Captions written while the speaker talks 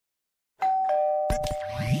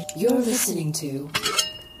You're listening to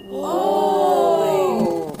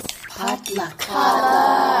Whoa! Potluck.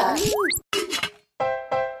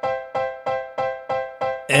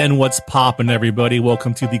 And what's poppin', everybody?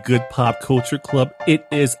 Welcome to the Good Pop Culture Club. It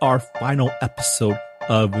is our final episode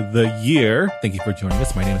of the year. Thank you for joining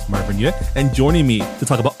us. My name is Marvin Yeh, and joining me to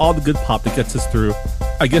talk about all the good pop that gets us through,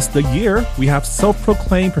 I guess, the year, we have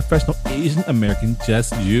self-proclaimed professional Asian American Jess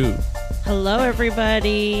Ju. Hello,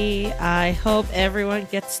 everybody. I hope everyone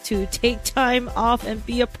gets to take time off and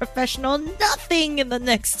be a professional nothing in the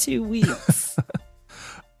next 2 weeks.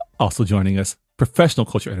 Also joining us, professional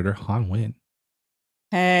culture editor Han Win.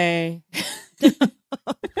 Hey.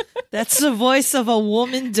 That's the voice of a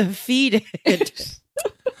woman defeated.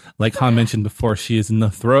 Like Han mentioned before, she is in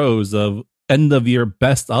the throes of end of year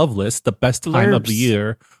best of list, the best time of the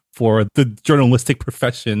year for the journalistic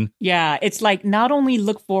profession. Yeah, it's like not only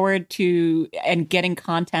look forward to and getting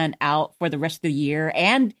content out for the rest of the year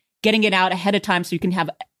and getting it out ahead of time so you can have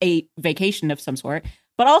a vacation of some sort,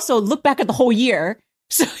 but also look back at the whole year.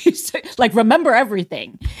 So you like remember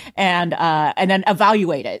everything and then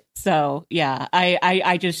evaluate it. So yeah,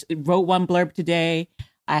 I just wrote one blurb today.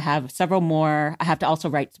 I have several more. I have to also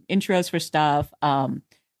write some intros for stuff.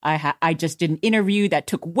 I just did an interview that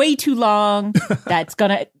took way too long. That's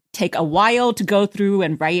gonna take a while to go through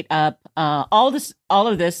and write up. All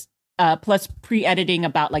of this, plus pre-editing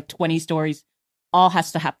about like 20 stories, all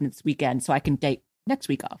has to happen this weekend so I can take next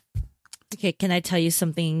week off. Okay, can I tell you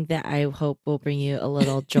something that I hope will bring you a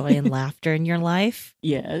little joy and laughter in your life?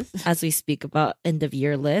 Yes. As we speak about end of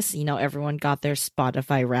year lists, you know, everyone got their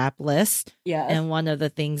Spotify rap list. Yeah. And one of the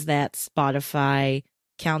things that Spotify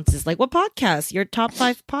counts is like, what podcasts? Your top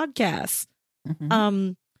 5 podcasts.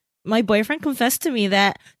 Mm-hmm. My boyfriend confessed to me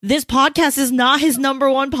that this podcast is not his number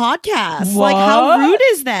one podcast. What? Like, how rude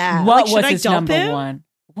is that? What like, was his number one?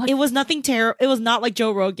 What? It was nothing terrible. It was not like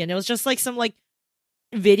Joe Rogan. It was just like some like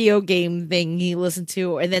video game thing he listened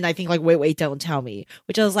to, and then I think like wait, don't tell me,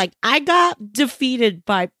 which I was like, I got defeated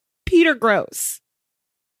by Peter Gross,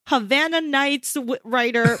 Havana Nights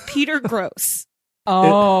writer Peter Gross.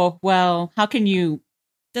 Oh well, how can you?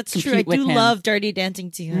 That's true. I do love Dirty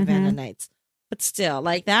Dancing to Havana Nights, but still,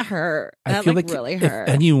 like that hurt. That I feel like like really if hurt.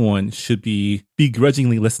 anyone should be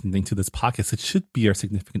begrudgingly listening to this podcast, it should be our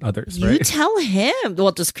significant others, You right? tell him.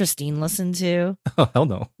 What does Christine listen to? Oh, hell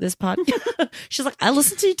no. This podcast. She's like, I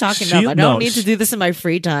listen to you talking about. I don't need to do this in my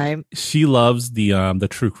free time. She loves the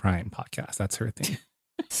true crime podcast. That's her thing.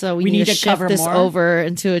 So we need to shift cover this more? over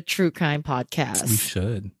into a true crime podcast. We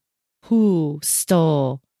should. Who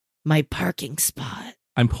stole my parking spot?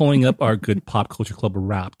 I'm pulling up our Good Pop Culture Club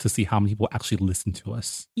rap to see how many people actually listen to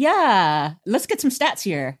us. Yeah, let's get some stats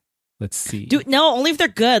here. Let's see. Dude, no, only if they're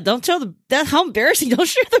good. Don't show that. How embarrassing! Don't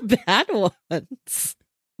share the bad ones.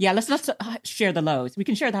 Yeah, let's not share the lows. We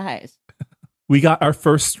can share the highs. We got our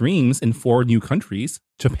first streams in 4 new countries: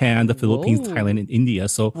 Japan, the Philippines, Whoa. Thailand, and India.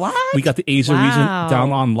 So What? we got the Asia region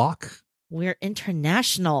down on lock. We're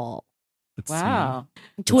international. Let's Wow.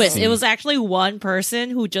 Twist. see. It was actually one person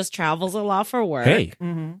who just travels a lot for work. Hey,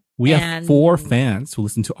 Mm-hmm. we have And- 4 fans who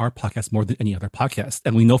listen to our podcast more than any other podcast,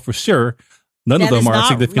 and we know for sure none That of them is are not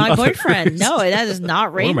significant my others. boyfriend. No, that is not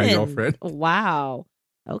Or Raymond. my girlfriend. Wow.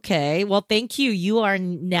 Okay. Well, thank you. You are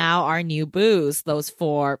now our new booze. Those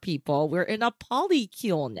 4 people. We're in a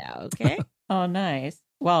polycule now. Okay. Oh, nice.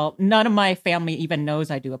 Well, none of my family even knows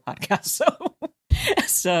I do a podcast, so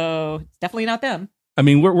it's definitely not them. I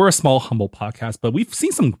mean, we're a small, humble podcast, but we've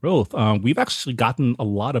seen some growth. We've actually gotten a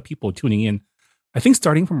lot of people tuning in, I think,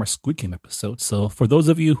 starting from our Squid Game episode. So for those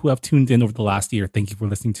of you who have tuned in over the last year, thank you for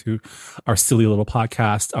listening to our silly little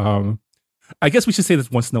podcast. I guess we should say this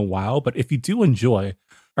once in a while, but if you do enjoy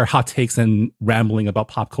our hot takes and rambling about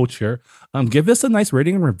pop culture, give us a nice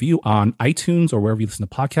rating and review on iTunes or wherever you listen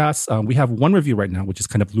to podcasts. We have 1 review right now, which is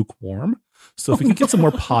kind of lukewarm. So if we could get some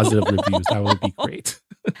more positive reviews, that would be great.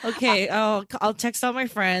 Okay. I'll text all my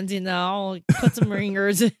friends, I'll put some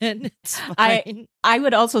ringers in. It's fine. I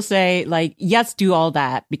would also say, like, yes, do all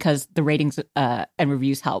that because the ratings and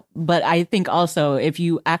reviews help. But I think also if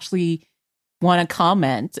you actually want to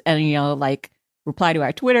comment and, like, reply to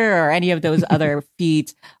our Twitter or any of those other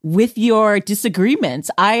feeds with your disagreements,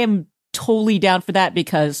 I am totally down for that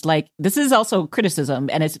because, like, this is also criticism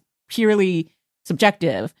and it's purely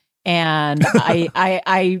subjective. And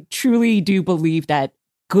I truly do believe that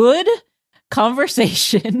good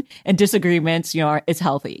conversation and disagreements, is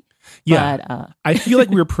healthy. Yeah. But I feel like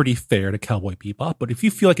we were pretty fair to Cowboy Bebop, but if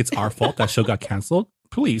you feel like it's our fault that show got canceled,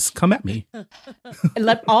 please come at me.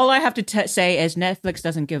 all I have to say is Netflix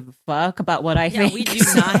doesn't give a fuck about what I Yeah, think. we do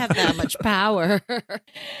not have that much power.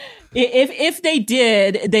 If they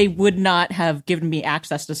did, they would not have given me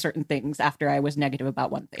access to certain things after I was negative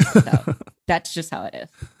about one thing. So that's just how it is.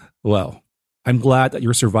 Well, I'm glad that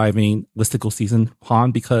you're surviving Listicle season,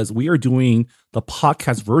 Han, because we are doing the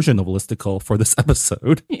podcast version of Listicle for this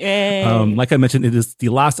episode. Yay. Like I mentioned, it is the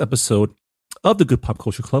last episode of the Good Pop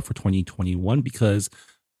Culture Club for 2021 because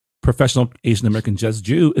professional Asian American Jess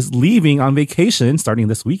Ju is leaving on vacation starting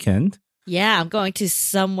this weekend. Yeah, I'm going to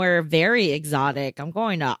somewhere very exotic. I'm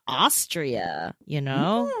going to Austria, you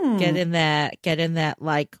know? Get in that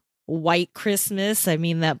like white Christmas. I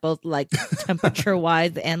mean that both like temperature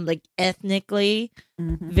wise and like ethnically.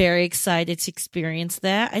 Very excited to experience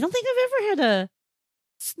that. I don't think I've ever had a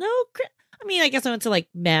I mean, I guess I went to like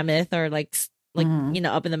Mammoth or like you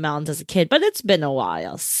know, up in the mountains as a kid, but it's been a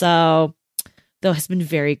while. So though it's been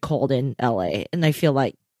very cold in LA, and I feel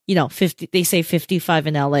like, you know, they say 55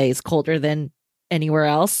 in LA is colder than anywhere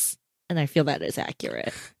else, and I feel that is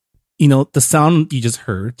accurate. You know, the sound you just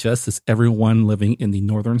heard just is everyone living in the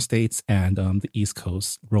northern states and the East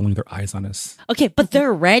Coast rolling their eyes on us. Okay, but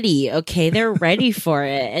they're ready. Okay, they're ready for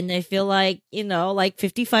it. And I feel like, you know, like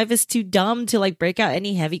 55 is too dumb to like break out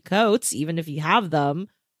any heavy coats, even if you have them.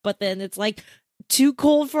 But then it's like too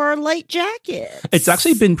cold for a light jacket. It's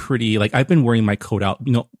actually been pretty, like I've been wearing my coat out,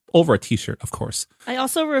 you know, over a t-shirt, of course. I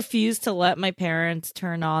also refuse to let my parents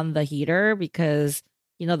turn on the heater because,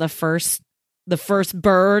 you know, the first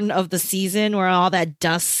burn of the season where all that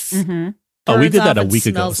dust Oh, we did that a and week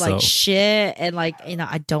ago. smells like shit, and like, you know,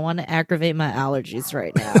 I don't want to aggravate my allergies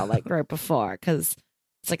right now, like right before, because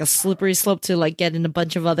it's like a slippery slope to like getting a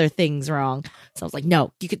bunch of other things wrong. So I was like,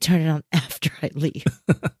 no, you could turn it on after I leave.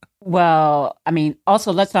 Well, I mean,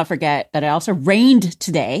 also let's not forget that it also rained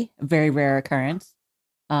today, a very rare occurrence.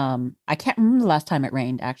 I can't remember the last time it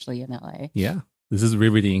rained actually in LA. Yeah, this is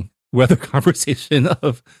riveting weather conversation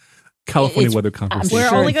of California weather conversation. We're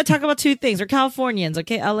Sure. only going to talk about two things. We're Californians,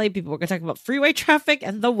 okay? LA people. We're going to talk about freeway traffic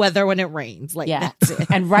and the weather when it rains. Like, Yeah. that's it.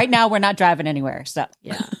 And right now we're not driving anywhere. So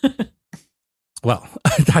Yeah. Well,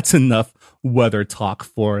 that's enough weather talk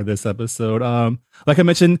for this episode. Like I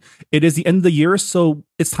mentioned, it is the end of the year, so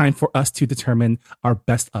it's time for us to determine our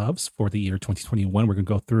best ofs for the year 2021. We're going to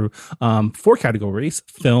go through 4 categories: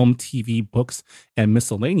 film, TV, books, and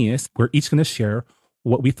miscellaneous. We're each going to share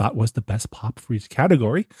what we thought was the best pop for each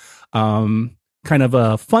category. Kind of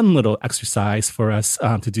a fun little exercise for us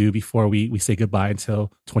to do before we say goodbye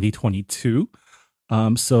until 2022.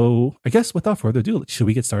 So I guess without further ado, should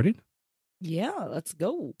we get started? Yeah, let's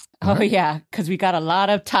go. oh yeah, because we got a lot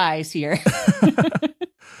of ties here.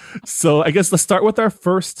 So I guess let's start with our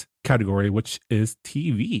first category, which is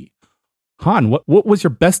TV. Han, what was your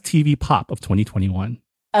best TV pop of 2021?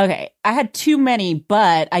 Okay, I had too many,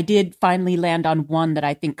 but I did finally land on one that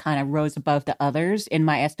I think kind of rose above the others in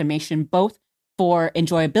my estimation, both for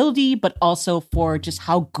enjoyability, but also for just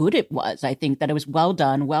how good it was. I think that it was well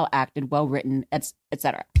done, well acted, well written,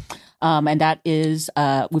 etc. And that is,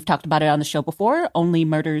 we've talked about it on the show before, Only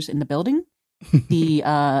Murders in the Building, the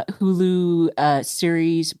Hulu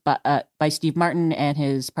series by Steve Martin and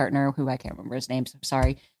his partner, who I can't remember his name, so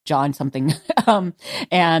sorry, John something,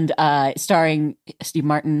 and starring Steve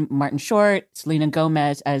Martin, Martin Short, Selena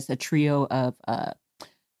Gomez as a trio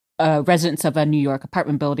of residents of a New York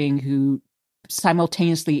apartment building who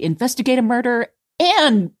simultaneously investigate a murder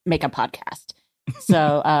and make a podcast.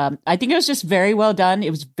 So I think it was just very well done. It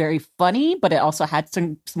was very funny, but it also had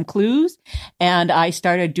some clues. And I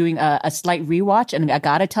started doing a slight rewatch, and I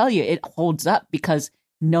gotta tell you, it holds up because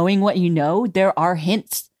knowing what you know, there are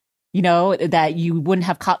hints, you know, that you wouldn't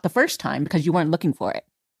have caught the first time because you weren't looking for it.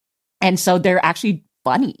 And so they're actually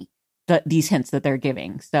funny, these hints that they're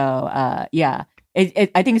giving. So yeah,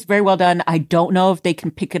 I think it's very well done. I don't know if they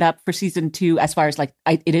can pick it up for season 2 as far as like,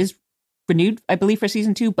 it is renewed, I believe, for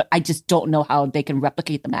season 2, but I just don't know how they can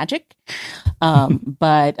replicate the magic.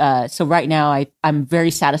 But so right now I'm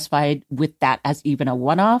very satisfied with that as even a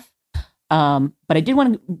one-off. But I did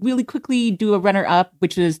want to really quickly do a runner-up,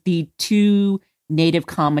 which is the 2 native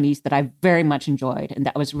comedies that I very much enjoyed, and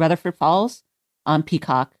that was Rutherford Falls on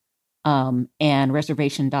Peacock, and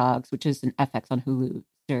Reservation Dogs, which is an FX on Hulu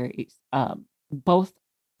series. Both,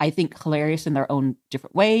 I think, hilarious in their own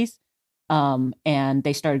different ways. And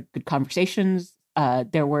they started good conversations.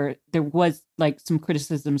 There was like some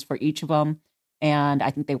criticisms for each of them, and I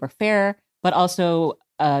think they were fair. But also,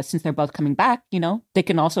 since they're both coming back, you know, they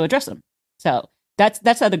can also address them. So that's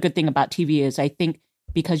the other good thing about TV is I think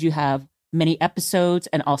because you have many episodes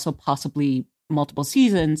and also possibly multiple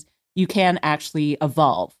seasons, you can actually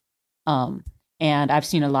evolve. And I've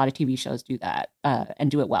seen a lot of TV shows do that and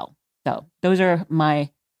do it well. So those are my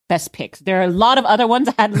best picks. There are a lot of other ones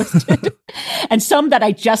I had listed and some that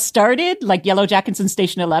I just started, like Yellow Jackets and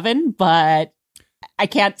Station 11, but I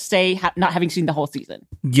can't say not having seen the whole season.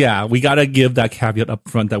 Yeah, we got to give that caveat up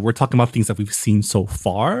front that we're talking about things that we've seen so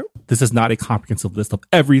far. This is not a comprehensive list of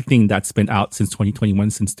everything that's been out since 2021,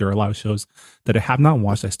 since there are a lot of shows that I have not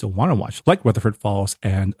watched I still want to watch, like Rutherford Falls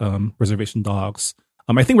and Reservation Dogs.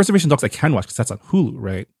 I think Reservation Dogs I can watch because that's on Hulu,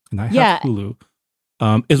 right? And I have Hulu.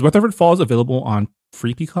 Is Rutherford Falls available on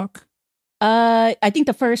Free Peacock? I think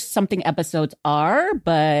the first something episodes are,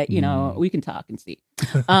 but you know, we can talk and see.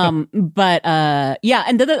 But yeah,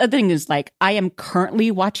 and the other thing is like I am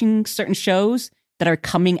currently watching certain shows that are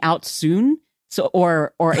coming out soon. So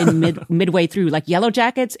or in midway through, like Yellow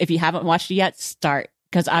Jackets. If you haven't watched it yet, start,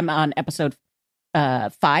 because I'm on episode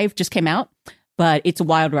 5, just came out, but it's a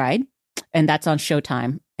wild ride, and that's on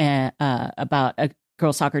Showtime, and about a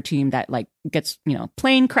girls soccer team that like gets, you know,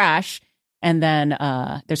 plane crash. And then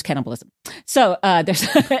there's cannibalism. So there's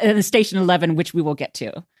the Station 11, which we will get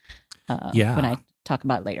to when I talk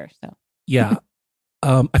about it later. So yeah,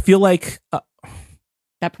 I feel like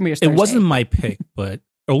that premieres Thursday. It wasn't my pick, but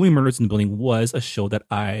Only Murders in the Building was a show that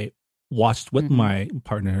I watched with my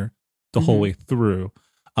partner the whole way through.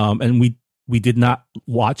 And we did not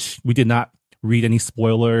read any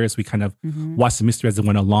spoilers. We kind of watched the mystery as it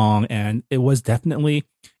went along, and it was definitely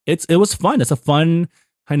it was fun. It's a fun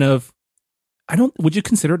kind of, would you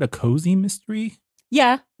consider it a cozy mystery?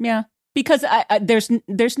 Yeah. Because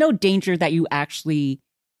there's no danger that you actually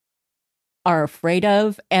are afraid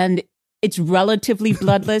of, and it's relatively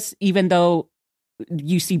bloodless, even though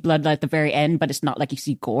you see blood at the very end, but it's not like you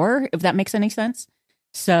see gore, if that makes any sense.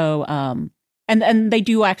 So, and they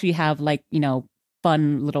do actually have, like, you know,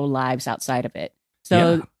 fun little lives outside of it.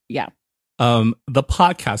 So, yeah. The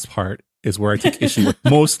podcast part is where I take issue with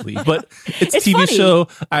mostly, but it's a TV funny. show.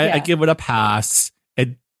 I give it a pass.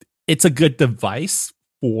 It's a good device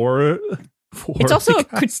for it's also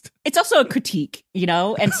podcast. It's also a critique, you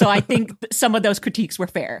know, and so I think some of those critiques were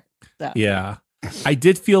fair. So. Yeah, I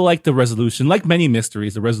did feel like the resolution, like many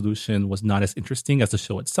mysteries, the resolution was not as interesting as the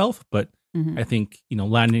show itself. But I think, you know,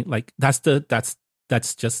 landing, like that's the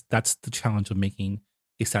challenge of making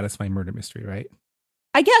a satisfying murder mystery, right?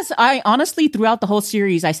 I guess I honestly, throughout the whole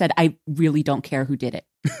series, I said, I really don't care who did it.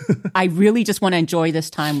 I really just want to enjoy this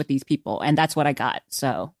time with these people. And that's what I got.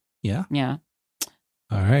 So, yeah.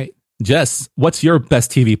 All right. Jess, what's your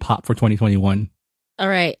best TV pop for 2021? All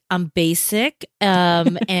right. I'm basic,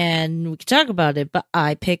 and we can talk about it, but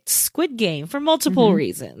I picked Squid Game for multiple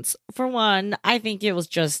reasons. For one, I think it was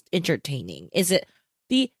just entertaining. Is it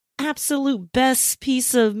the absolute best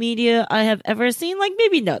piece of media I have ever seen? Like,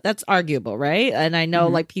 maybe no, that's arguable, right? And I know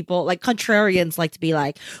like people, like contrarians, like to be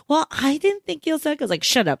like, well, I didn't think it was that good. Like,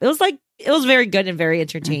 shut up. It was very good and very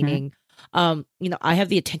entertaining. You know, I have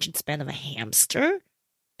the attention span of a hamster,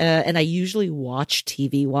 and I usually watch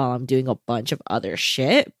TV while I'm doing a bunch of other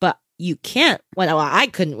shit, but you can't. Well, I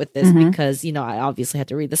couldn't with this because, you know, I obviously had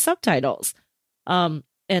to read the subtitles.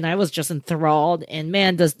 And I was just enthralled. And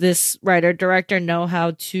man, does this writer director know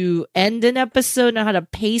how to end an episode, know how to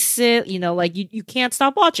pace it? You know, like you can't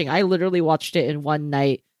stop watching. I literally watched it in one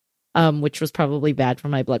night, which was probably bad for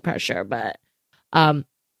my blood pressure. But and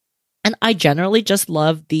I generally just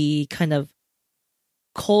love the kind of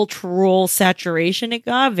cultural saturation it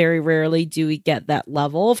got. Very rarely do we get that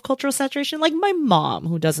level of cultural saturation. Like my mom,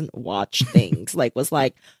 who doesn't watch things, like was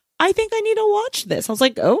like, I think I need to watch this. I was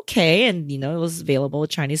like, okay. And, you know, it was available with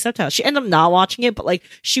Chinese subtitles. She ended up not watching it, but like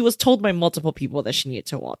she was told by multiple people that she needed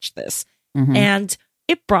to watch this. And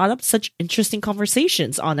it brought up such interesting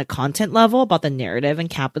conversations on a content level about the narrative and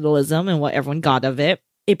capitalism and what everyone got of it.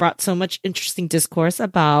 It brought so much interesting discourse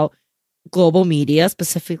about global media,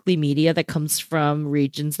 specifically media that comes from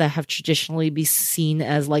regions that have traditionally been seen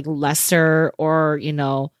as like lesser or, you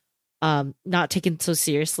know, not taken so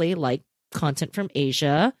seriously, like content from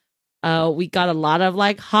Asia. We got a lot of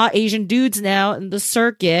like hot Asian dudes now in the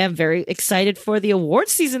circuit. I'm very excited for the award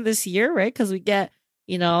season this year, right? Because we get,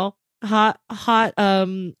 you know, hot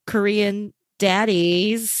Korean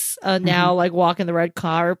daddies now like walking the red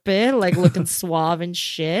carpet, like looking suave and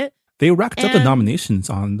shit. They racked up the nominations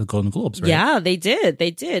on the Golden Globes, right? Yeah, they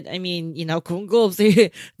did. I mean, you know, Golden Globes, they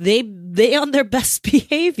on their best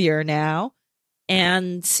behavior now.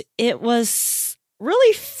 And it was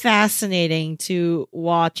really fascinating to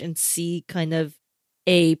watch and see kind of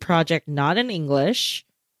a project not in English,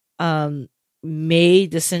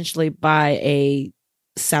 made essentially by a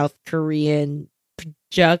South Korean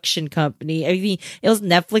production company. I mean, it was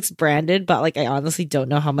Netflix branded, but like I honestly don't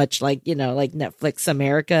know how much like, you know, like Netflix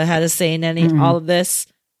America had a say in all of this.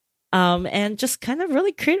 And just kind of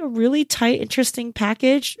really create a really tight, interesting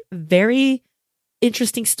package. Very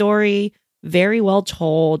interesting story, very well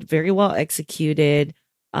told, very well executed.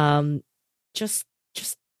 Just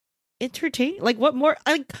entertaining. Like what more?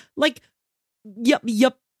 Like,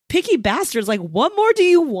 yep. Picky bastards. Like, what more do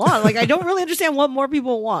you want? Like, I don't really understand what more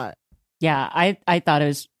people want. Yeah, I thought it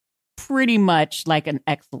was pretty much like an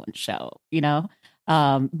excellent show, you know?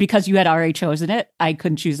 Because you had already chosen it, I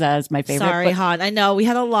couldn't choose that as my favorite. Sorry, Han. I know we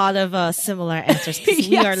had a lot of similar answers because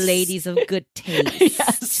we are ladies of good taste.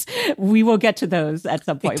 Yes, we will get to those at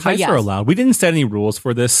some point. Ties are allowed. We didn't set any rules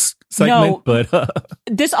for this segment, but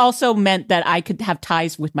this also meant that I could have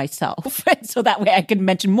ties with myself, so that way I could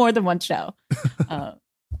mention more than one show.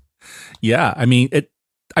 Yeah, I mean,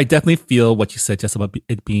 I definitely feel what you said just about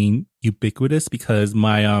it being ubiquitous because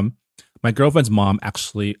my girlfriend's mom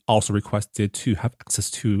actually also requested to have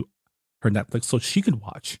access to her Netflix so she could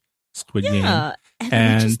watch Squid Game.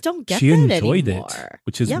 And we just don't get she that enjoyed anymore. it,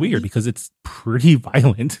 which is weird because it's pretty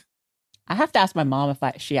violent. I have to ask my mom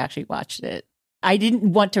if she actually watched it. I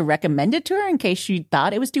didn't want to recommend it to her in case she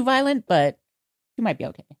thought it was too violent, but she might be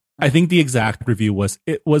okay. I think the exact review was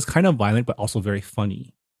it was kind of violent, but also very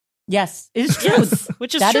funny. Yes, it is true.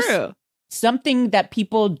 Which is that true. Is something that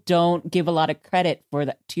people don't give a lot of credit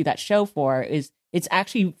to that show for is it's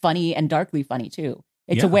actually funny and darkly funny too.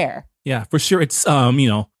 It's aware. Yeah, for sure. It's you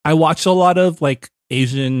know, I watch a lot of like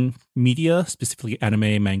Asian media, specifically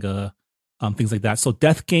anime, manga, things like that. So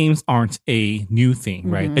death games aren't a new thing,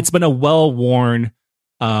 right? Mm-hmm. It's been a well-worn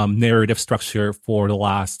narrative structure for the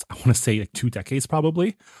last, I want to say like 2 decades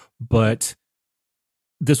probably, but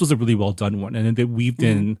this was a really well done one, and they weaved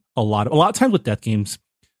in a lot of times with death games.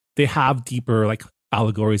 They have deeper like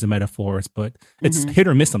allegories and metaphors, but it's hit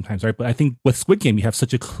or miss sometimes, right? But I think with Squid Game, you have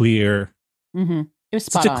such a clear, it was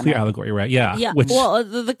such a clear allegory, right? Yeah. Which, well,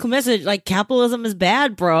 the message like capitalism is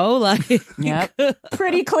bad, bro. Like,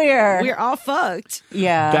 pretty clear. We're all fucked.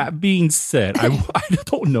 Yeah. That being said, I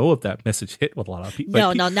don't know if that message hit with a lot of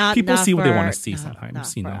people. Not people not see what they for- want to see not- sometimes.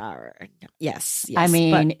 not You for know, our- yes, I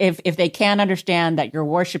mean, but- if they can't understand that you're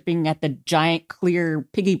worshiping at the giant clear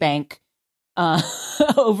piggy bank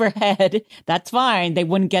overhead, that's fine. They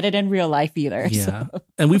wouldn't get it in real life either. yeah. So.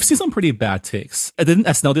 And we've seen some pretty bad takes. And then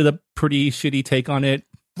SNL did a pretty shitty take on it.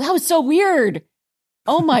 That was so weird.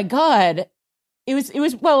 Oh my god. It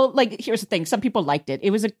was well, like here's the thing. Some people liked it.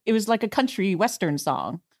 It was like a country western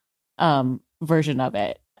song version of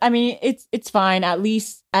it. I mean, it's fine. At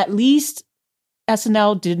least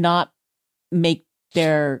SNL did not make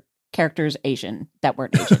their characters Asian that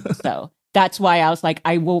weren't Asian. So that's why I was like,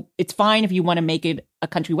 it's fine if you want to make it a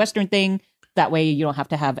country western thing. That way you don't have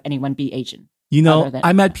to have anyone be Asian. You know,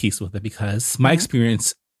 I'm at peace with it because my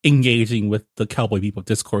experience engaging with the Cowboy Bebop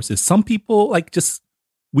discourse is some people like just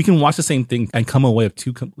we can watch the same thing and come away with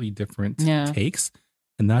 2 completely different takes,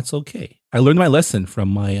 and that's okay. I learned my lesson from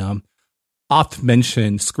my oft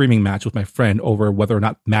mentioned screaming match with my friend over whether or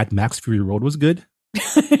not Mad Max Fury Road was good.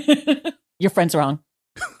 Your friend's wrong.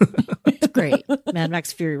 It's great. Mad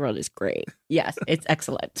Max Fury Road is great. Yes, it's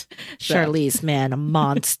excellent. Charlize, man, a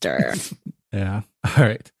monster. Yeah. All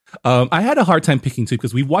right. I had a hard time picking too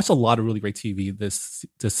because we've watched a lot of really great TV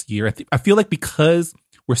this year. I feel like because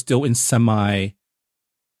we're still in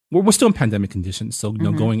we're still in pandemic conditions, so you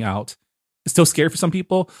know, going out is still scary for some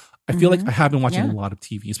people. I feel like I have been watching a lot of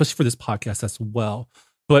TV, especially for this podcast as well.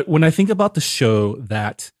 But when I think about the show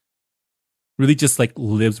that really just like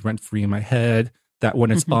lives rent free in my head, that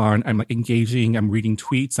when it's on, I'm like engaging, I'm reading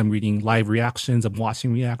tweets, I'm reading live reactions, I'm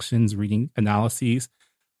watching reactions, reading analyses.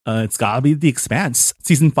 It's gotta be The Expanse,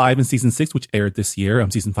 season 5 and season 6, which aired this year.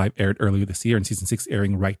 Season 5 aired earlier this year, and season 6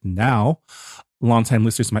 airing right now. Longtime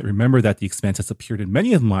listeners might remember that The Expanse has appeared in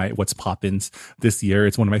many of my What's Poppins this year.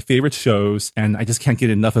 It's one of my favorite shows, and I just can't get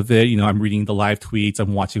enough of it. You know, I'm reading the live tweets,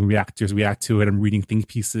 I'm watching reactors react to it, I'm reading think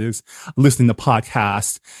pieces, listening to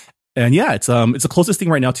podcasts. And yeah, it's the closest thing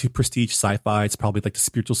right now to prestige sci-fi. It's probably like the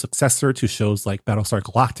spiritual successor to shows like Battlestar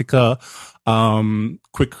Galactica.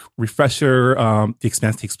 Quick refresher, The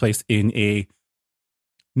Expanse takes place in a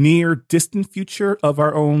near distant future of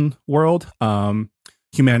our own world.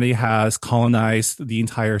 Humanity has colonized the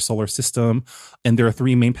entire solar system, and there are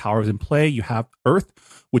 3 main powers in play. You have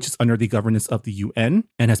Earth, which is under the governance of the UN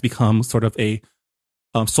and has become sort of a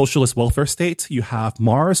socialist welfare state. You have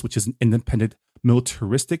Mars, which is an independent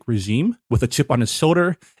militaristic regime with a chip on his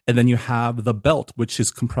shoulder. And then you have the belt, which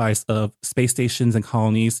is comprised of space stations and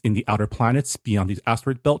colonies in the outer planets beyond the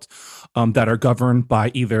asteroid belt that are governed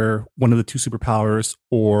by either one of the two superpowers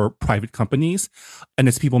or private companies. And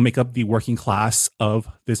its people make up the working class of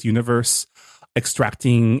this universe,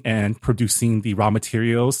 extracting and producing the raw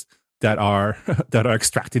materials that are that are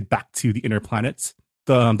extracted back to the inner planets.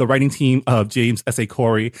 The writing team of James S.A.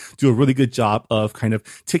 Corey do a really good job of kind of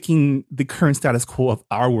taking the current status quo of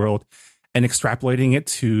our world and extrapolating it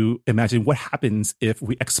to imagine what happens if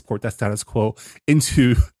we export that status quo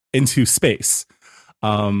into space.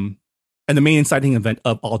 And the main inciting event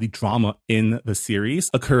of all the drama in the series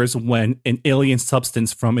occurs when an alien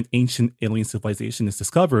substance from an ancient alien civilization is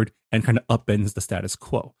discovered and kind of upends the status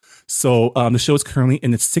quo. So the show is currently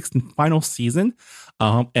in its 6th and final season,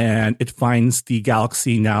 and it finds the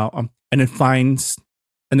galaxy now, and it finds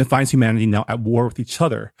humanity now at war with each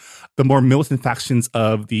other. The more militant factions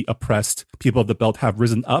of the oppressed people of the belt have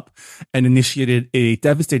risen up and initiated a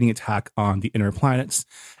devastating attack on the inner planets.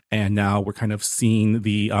 And now we're kind of seeing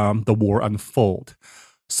the war unfold.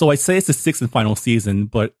 So I'd say it's the 6th and final season,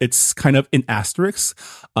 but it's kind of in asterisks.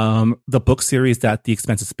 The book series that The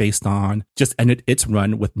Expanse is based on just ended its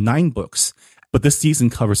run with 9 books. But this season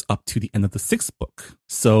covers up to the end of the 6th book.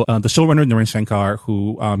 So the showrunner, Naren Shankar,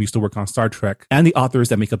 who used to work on Star Trek, and the authors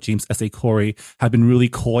that make up James S.A. Corey have been really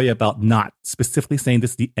coy about not specifically saying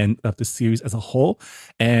this is the end of the series as a whole.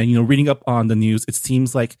 And, you know, reading up on the news, it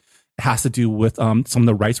seems like it has to do with some of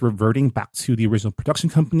the rights reverting back to the original production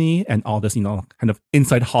company and all this, you know, kind of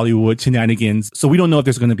inside Hollywood shenanigans. So we don't know if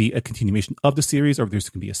there's going to be a continuation of the series or if there's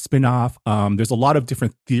going to be a spinoff. There's a lot of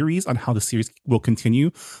different theories on how the series will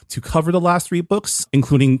continue to cover the last 3 books,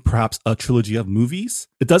 including perhaps a trilogy of movies.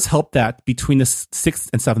 It does help that between the 6th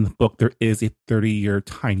and 7th book, there is a 30-year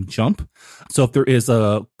time jump. So if there is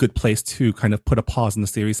a good place to kind of put a pause in the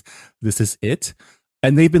series, this is it.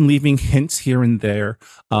 And they've been leaving hints here and there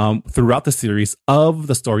throughout the series of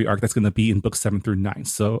the story arc that's going to be in books 7 through 9.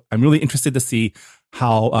 So I'm really interested to see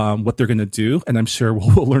how what they're going to do. And I'm sure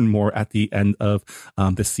we'll learn more at the end of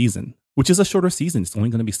this season, which is a shorter season. It's only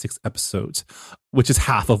going to be 6 episodes, which is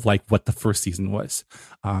half of like what the first season was.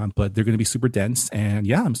 But they're going to be super dense. And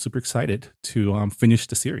yeah, I'm super excited to finish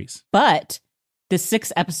the series. But the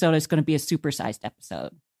 6th episode is going to be a supersized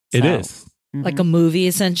episode. It is. Like a movie,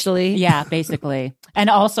 essentially. Yeah, basically. And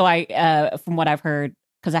also, I from what I've heard,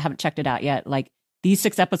 because I haven't checked it out yet, like these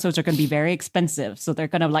 6 episodes are going to be very expensive. So they're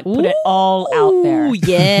going to like put it all out there. Oh,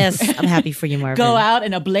 yes. I'm happy for you, Marvin. Go out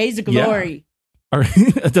in a blaze of glory. All right.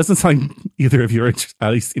 It doesn't sound either of you are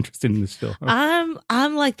at least interested in this show. Huh?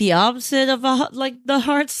 I'm like the opposite of like the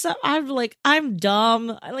hard stuff. I'm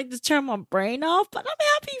dumb. I like to turn my brain off, but I'm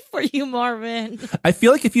happy for you, Marvin. I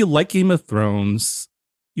feel like if you like Game of Thrones,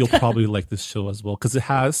 you'll probably like this show as well, because it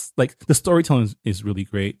has like the storytelling is really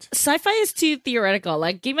great. Sci-fi is too theoretical.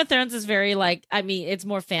 Like Game of Thrones is very like, I mean, it's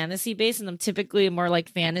more fantasy based, and I'm typically a more like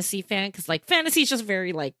fantasy fan because like fantasy is just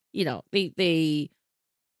very like, you know, the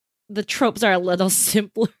tropes are a little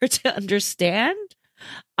simpler to understand.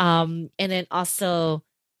 And then also,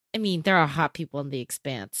 I mean, there are hot people in The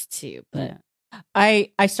Expanse too, but I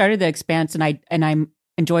started The Expanse and I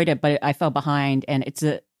enjoyed it, but I fell behind, and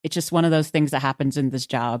it's just one of those things that happens in this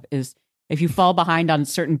job is if you fall behind on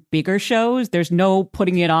certain bigger shows, there's no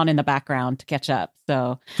putting it on in the background to catch up.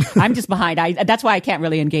 So I'm just behind. That's why I can't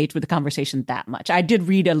really engage with the conversation that much. I did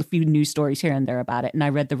read a few news stories here and there about it, and I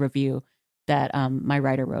read the review that my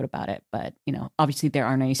writer wrote about it. But, you know, obviously there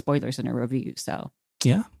aren't any spoilers in a review. So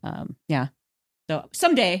yeah. So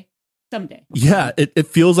someday. Yeah, it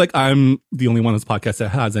feels like I'm the only one on this podcast that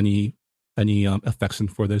has any affection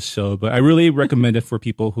for this show, but I really recommend it for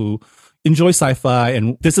people who enjoy sci-fi,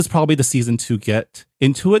 and this is probably the season to get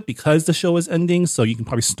into it because the show is ending, so you can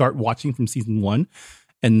probably start watching from season 1,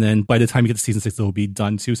 and then by the time you get to season 6 it will be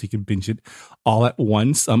done too, so you can binge it all at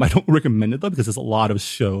once. I don't recommend it though because there's a lot of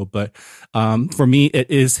show, but for me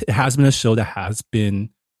it has been a show that has been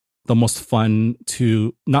the most fun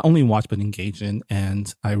to not only watch but engage in,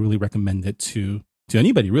 and I really recommend it to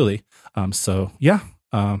anybody really. So yeah.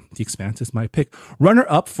 The Expanse is my pick. Runner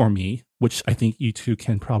up for me, which I think you two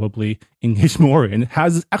can probably engage more in,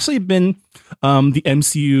 has actually been the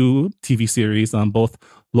MCU TV series, both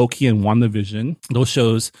Loki and WandaVision. Those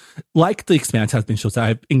shows, like The Expanse, have been shows that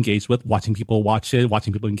I've engaged with, watching people watch it,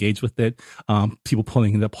 watching people engage with it, people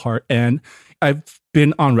pulling it apart. And I've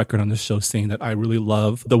been on record on this show saying that I really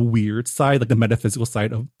love the weird side, like the metaphysical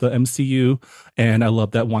side of the MCU. And I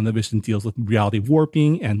love that WandaVision deals with reality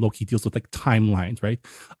warping and Loki deals with like timelines, right?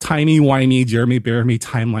 Timey-wimey, Jeremy Bearimy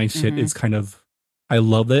timeline shit is kind of, I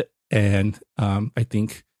love it. And I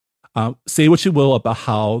think Say what you will about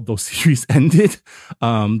how those series ended.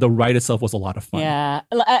 The ride itself was a lot of fun. Yeah,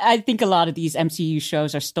 I think a lot of these MCU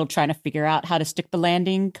shows are still trying to figure out how to stick the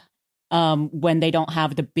landing when they don't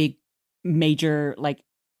have the big major like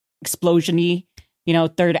explosion-y,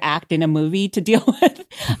 third act in a movie to deal with.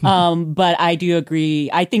 But I do agree.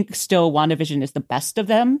 I think still WandaVision is the best of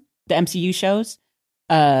them, the MCU shows.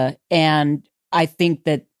 And I think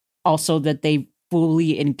that also that they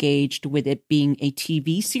fully engaged with it being a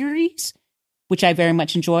TV series, which I very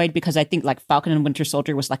much enjoyed because I think like Falcon and Winter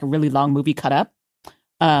Soldier was like a really long movie cut up.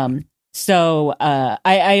 So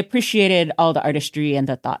I appreciated all the artistry and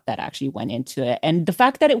the thought that actually went into it. And the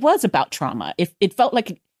fact that it was about trauma. It felt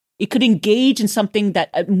like it could engage in something that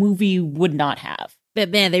a movie would not have. But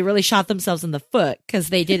man, they really shot themselves in the foot because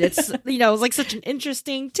they did it. It was like such an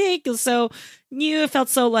interesting take. It was so new. It felt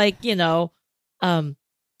so like,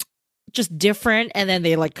 just different. And then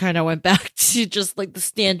they like kind of went back to just like the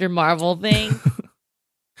standard Marvel thing.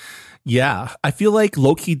 Yeah, I feel like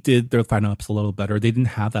Loki did their final episode a little better. They didn't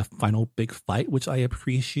have that final big fight, which I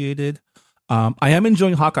appreciated. I am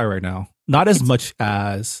enjoying Hawkeye right now. Not as much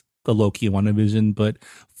as the Loki and WandaVision, but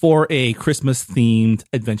for a Christmas-themed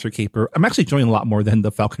adventure caper, I'm actually enjoying a lot more than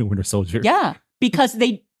the Falcon and Winter Soldier. Yeah, because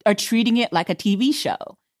they are treating it like a TV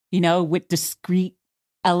show, with discrete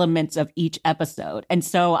elements of each episode. And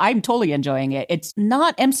so I'm totally enjoying it. It's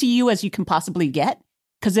not MCU as you can possibly get,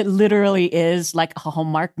 because it literally is like a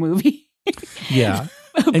Hallmark movie. Yeah.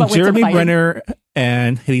 And Jeremy Renner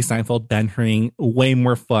and Haley Steinfeld bantering way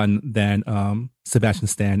more fun than Sebastian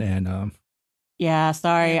Stan and yeah,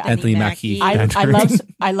 sorry, Anthony Mackie.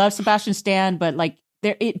 I love Sebastian Stan, but like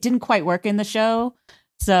it didn't quite work in the show.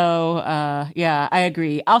 So yeah, I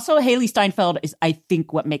agree. Also, Haley Steinfeld is, I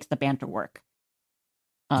think, what makes the banter work.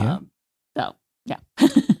 So yeah.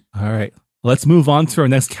 All right, let's move on to our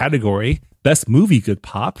next category: best movie, good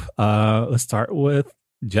pop. Let's start with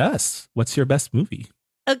Jess. What's your best movie?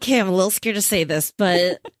 Okay, I'm a little scared to say this,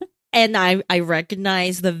 but and I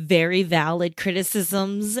recognize the very valid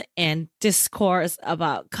criticisms and discourse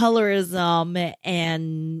about colorism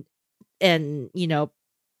and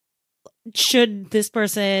should this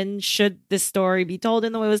story be told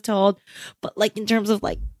in the way it was told, but like in terms of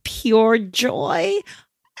like pure joy,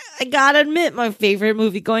 I gotta admit my favorite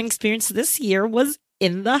movie going experience this year was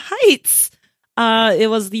In the Heights. It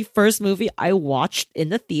was the first movie I watched in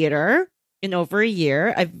the theater in over a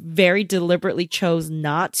year. I very deliberately chose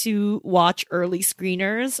not to watch early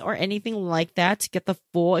screeners or anything like that to get the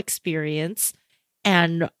full experience.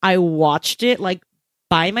 And I watched it like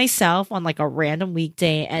by myself on like a random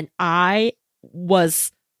weekday. And my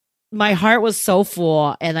heart was so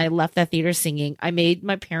full and I left that theater singing. I made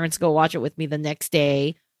my parents go watch it with me the next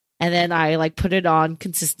day. And then I like put it on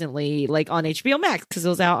consistently, like on HBO Max, because it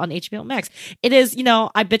was out on HBO Max. It is,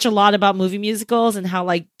 I bitch a lot about movie musicals and how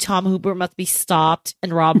like Tom Hooper must be stopped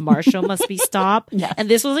and Rob Marshall must be stopped. Yeah. And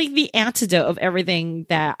this was like the antidote of everything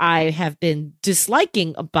that I have been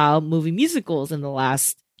disliking about movie musicals in the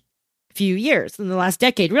last few years, in the last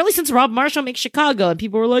decade, really since Rob Marshall makes Chicago. And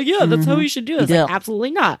people were like, yeah, that's how we should do it. It's like,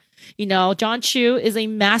 absolutely not. John Chu is a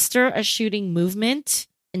master at shooting movement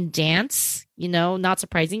and dance, not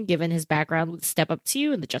surprising given his background with Step Up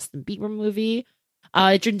 2 and the Justin Bieber movie.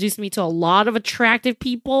 Introduced me to a lot of attractive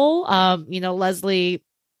people. Leslie,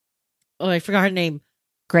 I forgot her name.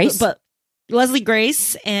 Grace? But Leslie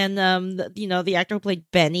Grace and, the actor who played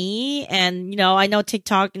Benny. And, I know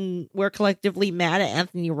TikTok and we're collectively mad at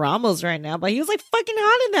Anthony Ramos right now, but he was like fucking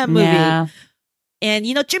hot in that movie. Yeah. And,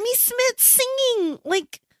 Jimmy Smith singing,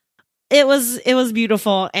 like, it was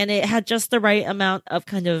beautiful, and it had just the right amount of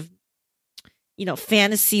kind of,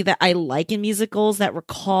 fantasy that I like in musicals that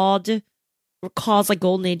recalls like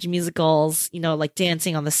golden age musicals, like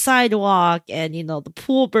dancing on the sidewalk and, the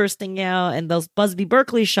pool bursting out and those Busby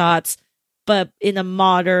Berkeley shots, but in a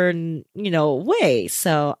modern, way.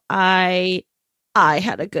 So I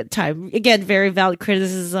had a good time. Again, very valid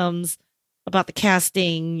criticisms about the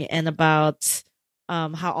casting and about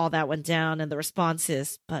how all that went down and the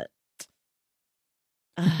responses, but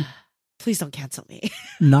please don't cancel me.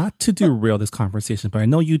 Not to derail this conversation, but I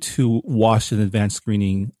know you two watched an advanced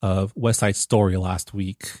screening of West Side Story last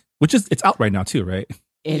week, it's out right now too, right?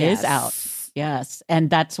 It is out. Yes.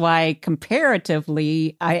 And that's why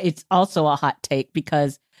comparatively, it's also a hot take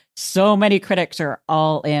because so many critics are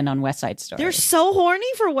all in on West Side Story. They're so horny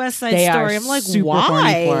for West Side they Story. Are I'm like, super why?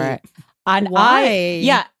 Horny for it. And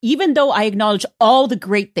why? Even though I acknowledge all the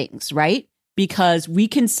great things, right? Because we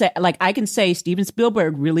can say, like, I can say Steven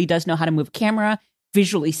Spielberg really does know how to move camera,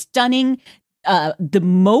 visually stunning. The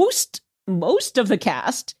most of the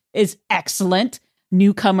cast is excellent.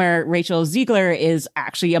 newcomer Rachel Ziegler is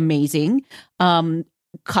actually amazing.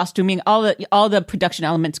 Costuming, all the production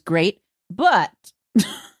elements, great, but a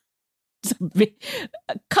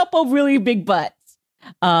couple really big buts.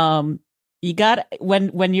 You got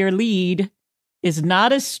when your lead is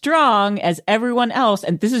not as strong as everyone else,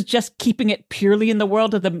 and this is just keeping it purely in the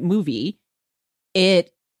world of the movie,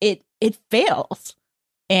 it fails.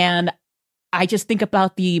 And I just think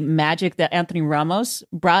about the magic that Anthony Ramos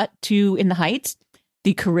brought to In the Heights,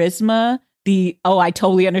 the charisma, I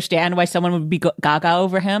totally understand why someone would be gaga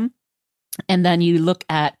over him. And then you look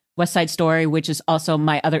at West Side Story, which is also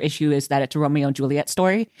my other issue, is that it's a Romeo and Juliet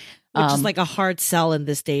story. Which is like a hard sell in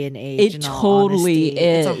this day and age. It totally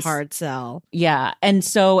is. It's a hard sell. Yeah. And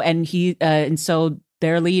so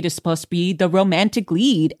their lead is supposed to be the romantic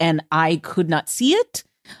lead, and I could not see it.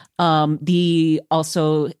 The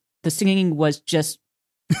singing was just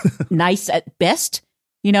nice at best,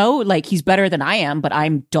 like he's better than I am, but I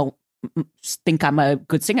don't think I'm a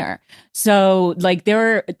good singer. So like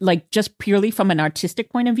they're like, just purely from an artistic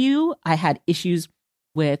point of view, I had issues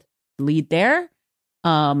with the lead there.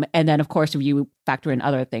 And then of course, if you factor in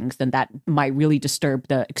other things, then that might really disturb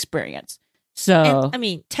the experience. So, and, I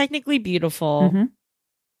mean, technically beautiful. Mm-hmm.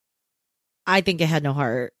 I think it had no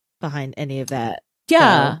heart behind any of that.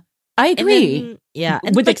 Yeah, so, I agree.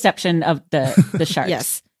 And with the exception of the sharks.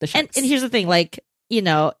 Yes, the sharks. And here's the thing, like,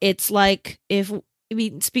 it's like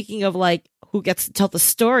speaking of like who gets to tell the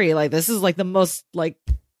story, like this is like the most like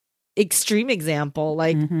extreme example.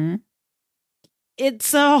 Like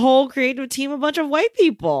it's a whole creative team, a bunch of white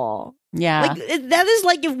people. Yeah, like that is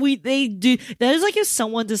like if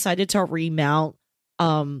someone decided to remount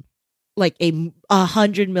like a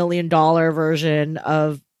 $100 million version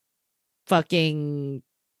of fucking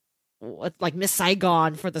like Miss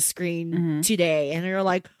Saigon for the screen today, and you're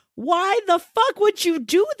like, why the fuck would you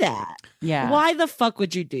do that? Yeah, why the fuck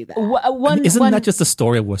would you do that? Isn't that just the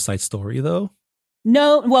story of West Side Story though?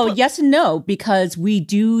 No, well, yes and no, because we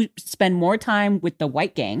do spend more time with the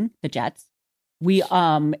white gang, the Jets. We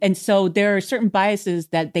and so there are certain biases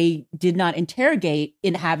that they did not interrogate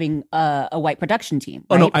in having a white production team.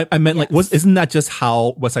 Right? Oh no, I meant like, isn't that just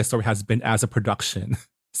how West Side Story has been as a production?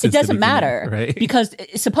 It doesn't matter, right? Because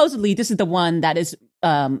supposedly this is the one that is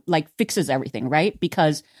like fixes everything, right?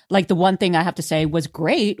 Because like the one thing I have to say was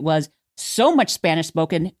great was so much Spanish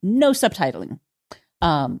spoken, no subtitling.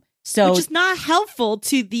 So which is not helpful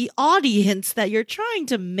to the audience that you're trying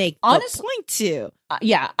to make the point to.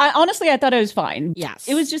 I thought it was fine. Yes.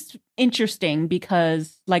 It was just interesting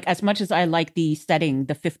because like as much as I like the setting,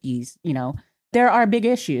 the 50s, there are big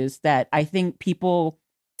issues that I think people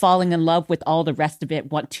falling in love with all the rest of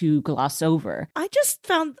it want to gloss over. I just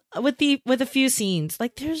found with a few scenes,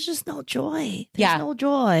 like there's just no joy. There's no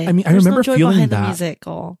joy. I mean, I there's remember no joy feeling behind that. the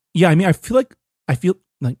musical. Yeah, I mean,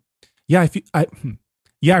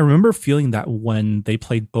 I remember feeling that when they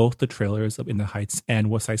played both the trailers of In the Heights and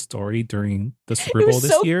West Side Story during the Super Bowl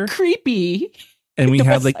this year. Creepy. And we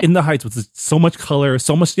had like In the Heights with so much color,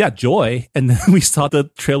 so much joy, and then we saw the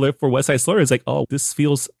trailer for West Side Story. It's like, oh, this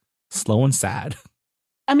feels slow and sad.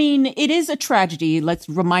 I mean, it is a tragedy, let's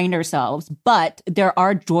remind ourselves, but there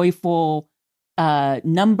are joyful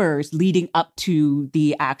numbers leading up to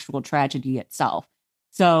the actual tragedy itself.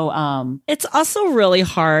 So it's also really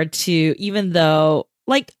hard to, even though,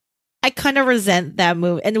 like, I kind of resent that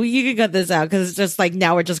movie, and you can cut this out because it's just like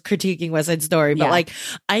now we're just critiquing West Side Story, but like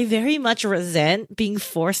I very much resent being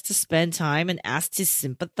forced to spend time and asked to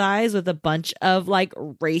sympathize with a bunch of like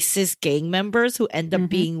racist gang members who end up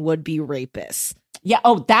being would-be rapists. Yeah.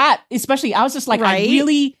 Oh, that especially. I was just like,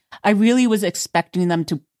 right? I really was expecting them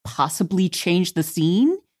to possibly change the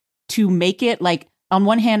scene to make it like. On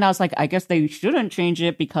one hand, I was like, I guess they shouldn't change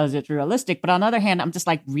it because it's realistic. But on the other hand, I'm just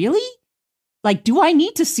like, really? Like, do I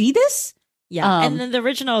need to see this? Yeah. And then the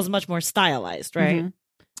original is much more stylized, right?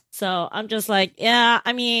 So I'm just like, yeah,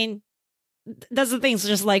 I mean, that's the thing. It's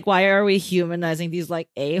just like, why are we humanizing these like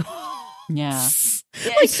a-holes? Yeah.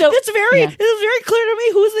 Like, so it's very clear to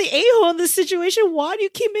me who's the a-hole in this situation. Why do you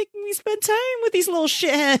keep making me spend time with these little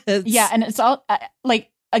shitheads? Yeah. And it's all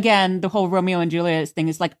like, again, the whole Romeo and Juliet thing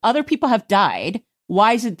is like, other people have died.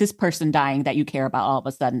 Why is it this person dying that you care about all of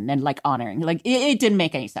a sudden and like honoring? Like it didn't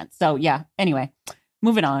make any sense. So yeah. Anyway,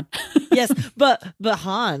 moving on. Yes, but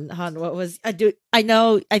Han, what was I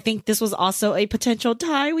think this was also a potential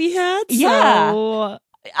tie we had. Yeah. So.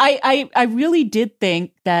 I really did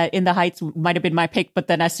think that In the Heights might have been my pick, but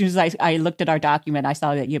then as soon as I looked at our document, I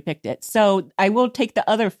saw that you picked it. So I will take the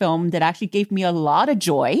other film that actually gave me a lot of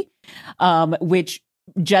joy, which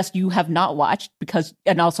just you have not watched because,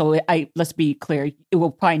 and also let's be clear, it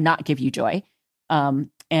will probably not give you joy.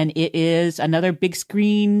 and it is another big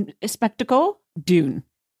screen spectacle, Dune.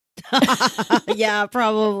 Yeah,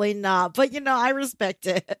 probably not. But I respect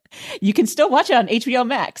it. You can still watch it on HBO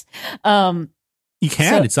Max. You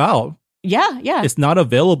can. So- It's out. Yeah. It's not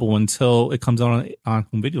available until it comes out on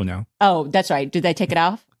home video now. Oh, that's right. Did they take it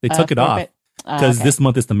off? They took it for a off bit? because Okay. this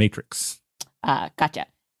month is The Matrix. Gotcha.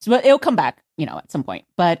 So it'll come back, at some point.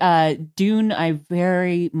 But Dune, I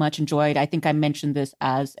very much enjoyed. I think I mentioned this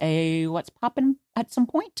as a what's poppin' at some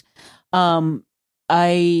point. How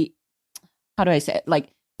do I say it? Like,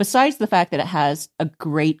 besides the fact that it has a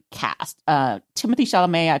great cast, Timothy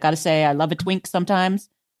Chalamet, I gotta say, I love a twink sometimes.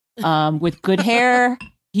 With good hair,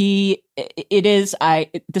 this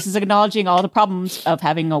is acknowledging all the problems of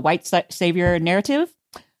having a white savior narrative.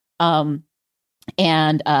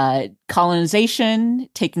 And colonization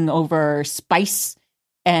taking over spice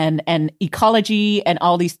and ecology and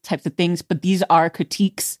all these types of things. But these are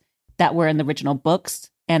critiques that were in the original books.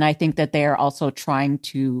 And I think that they are also trying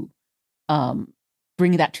to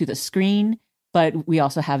bring that to the screen. But we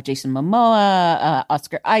also have Jason Momoa,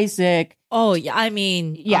 Oscar Isaac. Oh, yeah. I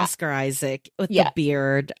mean, Yeah. Oscar Isaac with Yeah. the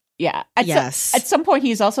beard. Yeah. Yes. At some point,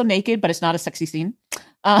 he's also naked, but it's not a sexy scene.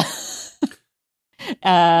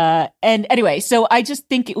 And anyway, so I just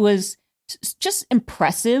think it was just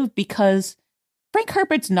impressive because Frank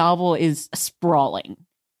Herbert's novel is sprawling.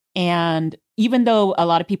 And even though a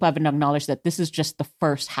lot of people haven't acknowledged that this is just the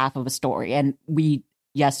first half of a story, and we,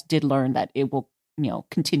 yes, did learn that it will,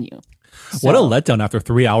 continue. What a So- letdown after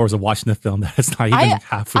 3 hours of watching the film that is not even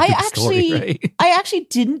halfway through the story, right? I actually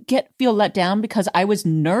didn't feel let down because I was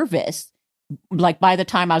nervous. Like, by the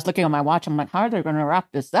time I was looking at my watch, I'm like, how are they going to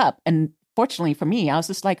wrap this up? And fortunately for me, I was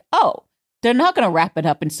just like, oh, they're not going to wrap it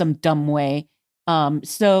up in some dumb way.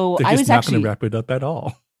 So They're I just was not actually, going to wrap it up at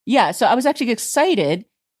all. yeah. So I was actually excited.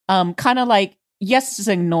 Kind of like, yes, it's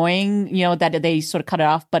annoying, that they sort of cut it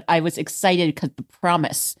off, but I was excited because the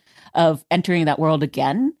promise of entering that world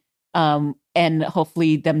again, and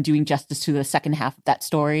hopefully them doing justice to the second half of that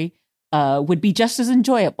story, would be just as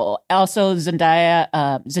enjoyable. Also, Zendaya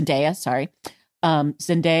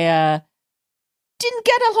didn't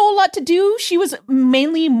get a whole lot to do. She was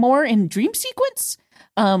mainly more in dream sequence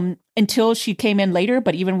until she came in later.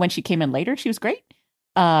 But even when she came in later, she was great.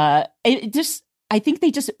 I think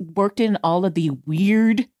they just worked in all of the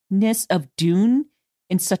weirdness of Dune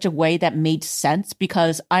in such a way that made sense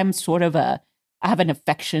because I have an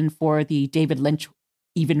affection for the David Lynch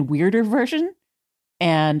even weirder version.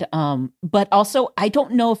 And, but also I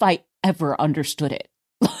don't know if I ever understood it.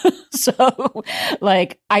 So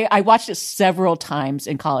like I watched it several times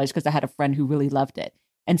in college because I had a friend who really loved it.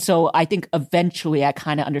 And so I think eventually I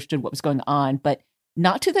kind of understood what was going on, but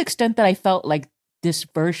not to the extent that I felt like this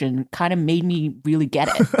version kind of made me really get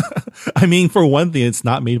it. I mean, for one thing, it's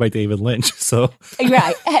not made by David Lynch, so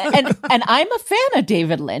Right. And I'm a fan of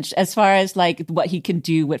David Lynch as far as like what he can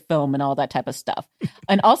do with film and all that type of stuff.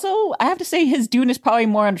 And also, I have to say his Dune is probably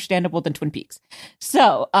more understandable than Twin Peaks.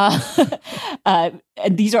 So, and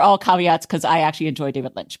these are all caveats because I actually enjoy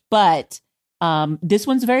David Lynch. But this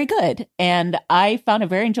one's very good. And I found it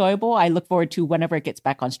very enjoyable. I look forward to whenever it gets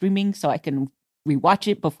back on streaming so I can rewatch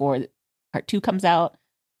it before part 2 comes out.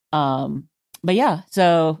 But yeah,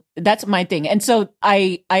 so that's my thing. And so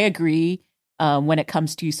I agree when it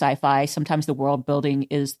comes to sci-fi, sometimes the world building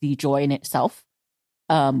is the joy in itself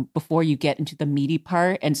before you get into the meaty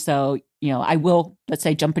part. And so, I will, let's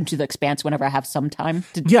say, jump into The Expanse whenever I have some time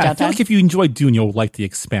to yeah, I downtime. feel like if you enjoy Dune, you'll like The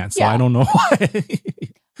Expanse. So Yeah. I don't know why.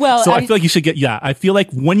 Well, So I feel like you should I feel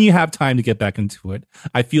like when you have time to get back into it,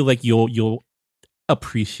 I feel like you'll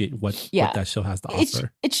appreciate what that show has to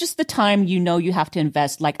offer. It's just the time you have to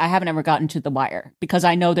invest. Like I haven't ever gotten to The Wire because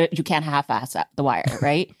I know that you can't half-ass The Wire,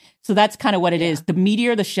 right? So that's kind of what it is. The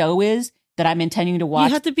meatier the show is that I'm intending to watch.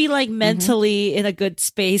 You have to be like mentally in a good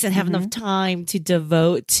space and have enough time to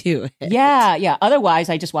devote to it. Yeah. Otherwise,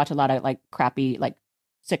 I just watch a lot of like crappy like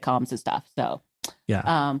sitcoms and stuff. So Yeah.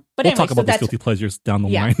 but We'll anyway, talk so about these that's guilty pleasures down the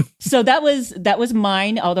yeah. line. So that was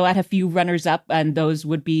mine. Although I had a few runners up, and those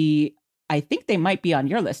would be. I think they might be on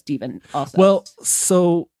your list, Steven, also. Well,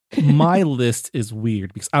 so my list is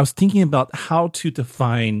weird because I was thinking about how to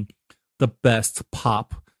define the best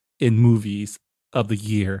pop in movies of the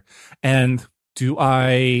year. And do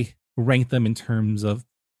I rank them in terms of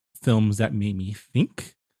films that made me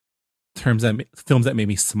think, films that made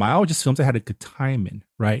me smile, just films I had a good time in,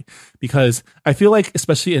 right? Because I feel like,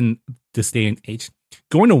 especially in this day and age,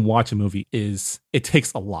 going to watch a movie it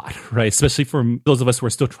takes a lot, right? Especially for those of us who are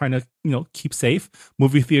still trying to, keep safe.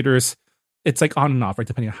 Movie theaters, it's like on and off, right?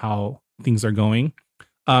 Depending on how things are going.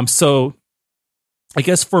 So I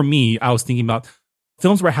guess for me, I was thinking about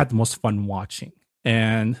films where I had the most fun watching.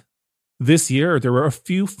 And this year, there were a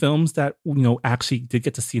few films that, actually did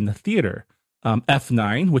get to see in the theater.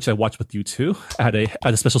 F9, which I watched with you too at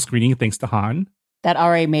a special screening, thanks to Han. That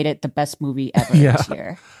already made it the best movie ever Yeah. this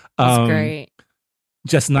year. That's great.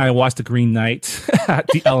 Jess and I watched The Green Knight at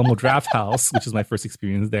the Alamo Draft House, which is my first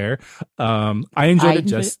experience there. I enjoyed it.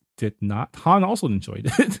 Jess did not. Han also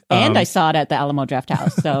enjoyed it. And I saw it at the Alamo Draft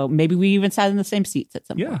House. So maybe we even sat in the same seats at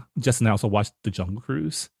some point. Yeah. Jess and I also watched The Jungle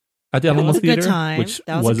Cruise at the That Alamo was a good Theater, time. which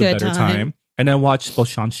That was was a a good better time. time. And I watched both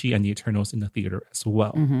Shang-Chi and The Eternals in the theater as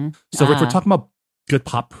well. Mhm. So if we're talking about good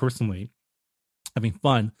pop personally, having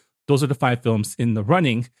fun, those are the 5 films in the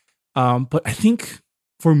running. But I think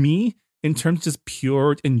for me, in terms of just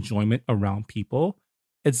pure enjoyment around people,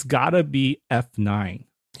 it's gotta be F9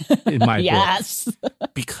 in my Yes. book.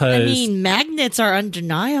 Because I mean, magnets are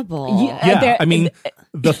undeniable. yeah, I mean,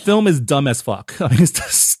 the film is dumb as fuck. I mean, it's the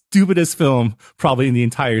stupidest film probably in the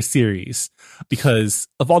entire series because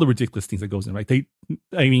of all the ridiculous things that goes in, right?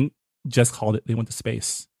 Just called it. They went to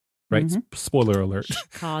space, right? Mhm. Spoiler alert. She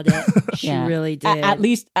called it. She Yeah. really did. At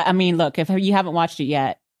least, I mean, look, if you haven't watched it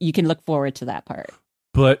yet, you can look forward to that part.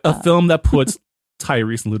 But a film that puts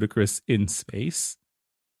Tyrese and Ludacris in space,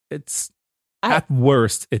 it's at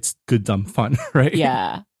worst, it's good dumb fun, right?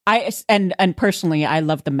 Yeah. And personally, I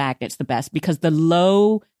love the magnets the best because the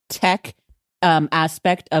low tech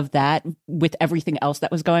aspect of that with everything else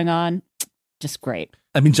that was going on, just great.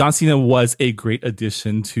 I mean, John Cena was a great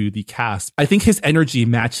addition to the cast. I think his energy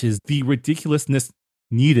matches the ridiculousness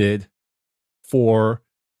needed for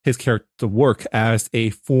his character to work as a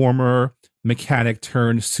former mechanic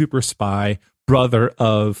turned super spy, brother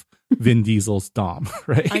of Vin Diesel's Dom,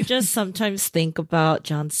 right? I just sometimes think about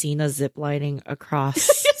John Cena ziplining across.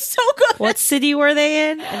 It's so good. What city were they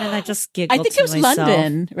in? And then I just giggle. I think to it was myself.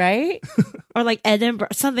 London, right? or like Edinburgh,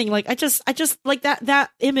 something like. I just like that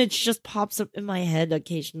image just pops up in my head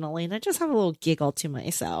occasionally, and I just have a little giggle to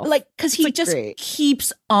myself. Like, because he like just great.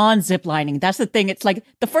 keeps on ziplining. That's the thing. It's like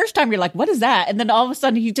the first time you're like, what is that? And then all of a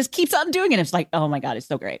sudden he just keeps on doing it. It's like, oh my God, it's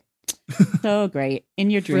so great. So great. In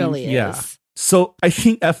your dreams. really is. Yeah. So I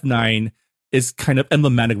think F9 is kind of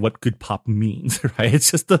emblematic of what good pop means, right?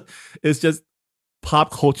 It's just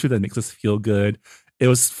pop culture that makes us feel good. It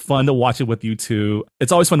was fun to watch it with you two.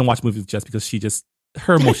 It's always fun to watch movies with Jess because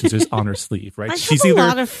her emotions are just on her sleeve, right? I have a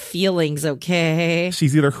lot of feelings. Okay.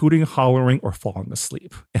 She's either hooting, hollering, or falling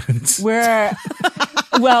asleep. And We're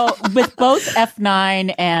well with both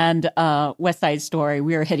F9 and West Side Story,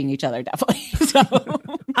 we were hitting each other definitely. So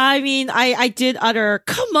I mean, I did utter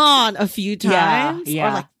 "come on" a few times, Yeah.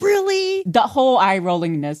 or like really. the whole eye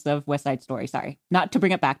rollingness of West Side Story. Sorry, not to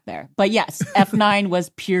bring it back there, but yes, F9 was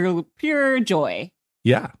pure joy.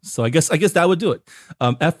 yeah, so I guess that would do it.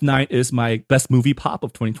 F9 is my best movie pop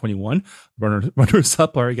of 2021. Runners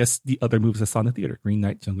up are, I guess, the other movies I saw in the theater: Green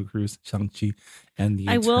Knight, Jungle Cruise, Shang-Chi, and the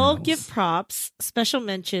I will Eternals. give props, special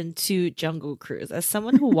mention to Jungle Cruise as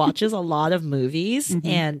someone who watches a lot of movies Mhm.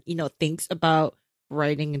 and thinks about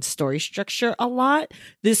writing and story structure a lot.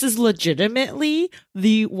 This is legitimately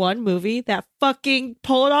the one movie that fucking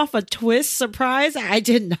pulled off a twist surprise I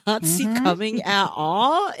did not see Mhm. coming at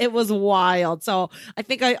all. It was wild. So I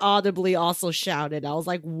think I audibly also shouted. I was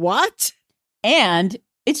like, what? And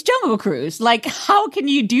it's Jungle Cruise. Like, how can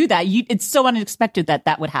you do that? It's so unexpected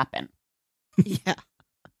that would happen. Yeah.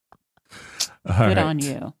 All Good right. on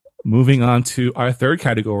you. Moving on to our third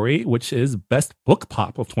category, which is best book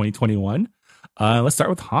pop of 2021. Let's start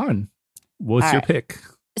with Han. What's All your right. pick?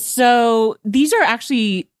 So these are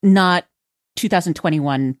actually not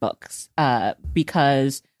 2021 books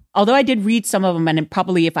because although I did read some of them, and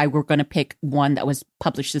probably if I were going to pick one that was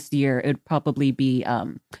published this year, it would probably be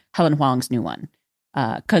Helen Huang's new one.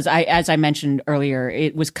 Because as I mentioned earlier,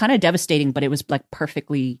 it was kind of devastating, but it was like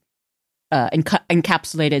perfectly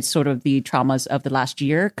encapsulated sort of the traumas of the last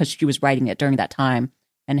year because she was writing it during that time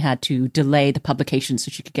and had to delay the publication so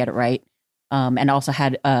she could get it right. And also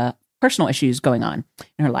had personal issues going on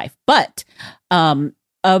in her life. But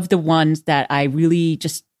of the ones that I really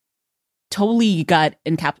just totally got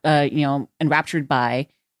enraptured by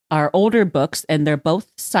are older books, and they're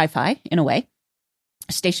both sci-fi in a way.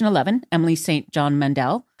 Station 11, Emily St. John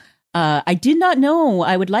Mandel. I did not know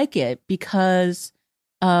I would like it because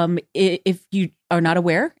if you are not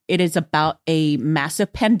aware, it is about a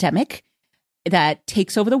massive pandemic that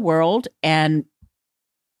takes over the world and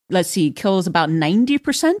kills about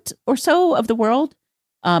 90% or so of the world.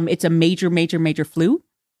 It's a major flu.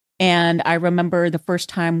 And I remember the first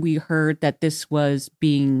time we heard that this was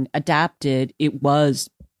being adapted, it was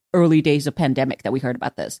early days of pandemic that we heard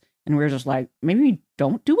about this. And we were just like, maybe we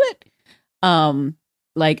don't do it.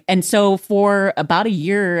 Like, and so for about a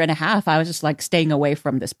year and a half, I was just like staying away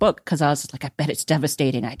from this book because I was just like, I bet it's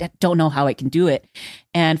devastating. I don't know how I can do it.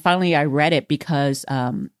 And finally, I read it because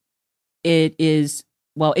it is,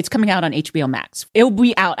 well, it's coming out on HBO Max. It will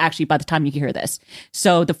be out actually by the time you hear this.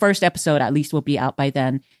 So the first episode at least will be out by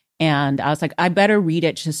then. And I was like, I better read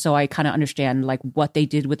it just so I kind of understand like what they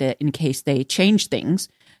did with it in case they change things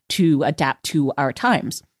to adapt to our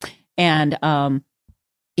times. And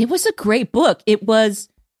it was a great book. It was,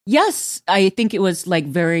 yes, I think it was like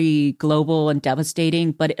very global and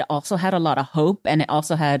devastating, but it also had a lot of hope, and it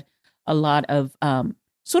also had a lot of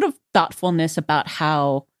sort of thoughtfulness about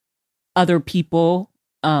how other people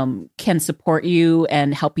can support you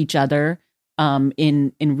and help each other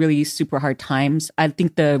in really super hard times. I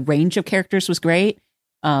think the range of characters was great.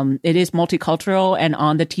 It is multicultural, and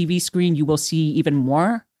on the TV screen, you will see even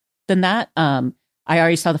more than that. I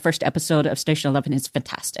already saw the first episode of Station 11. It's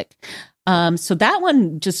fantastic. So that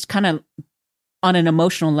one just kind of on an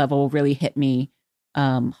emotional level really hit me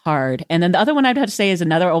hard. And then the other one I'd have to say is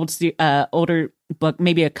another older book,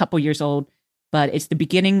 maybe a couple years old, but it's the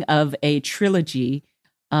beginning of a trilogy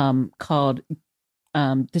called,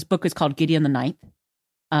 this book is called Gideon the Ninth.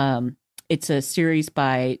 It's a series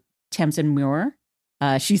by Tamsin Muir.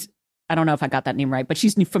 I don't know if I got that name right, but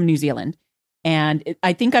she's from New Zealand. And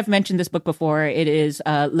I think I've mentioned this book before. It is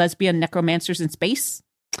Lesbian Necromancers in Space.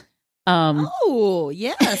 Oh,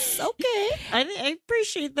 yes. Okay. I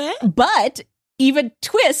appreciate that. But even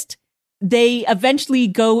twist, they eventually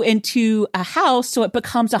go into a house. So it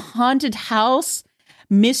becomes a haunted house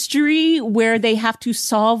mystery where they have to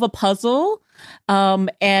solve a puzzle.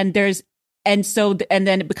 And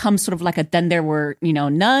then it becomes sort of like then there were,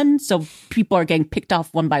 none. So people are getting picked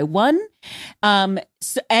off one by one. And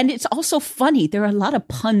it's also funny. There are a lot of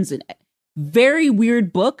puns in it. Very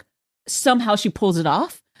weird book. Somehow she pulls it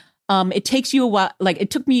off. It takes you a while. Like, it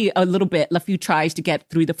took me a few tries to get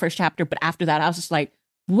through the first chapter. But after that, I was just like,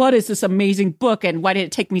 what is this amazing book? And why did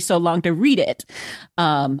it take me so long to read it?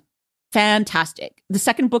 Fantastic. The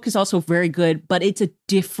second book is also very good, but it's a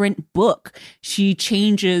different book. She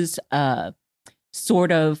changes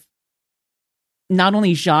sort of not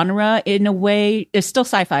only genre in a way, it's still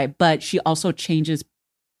sci-fi, but she also changes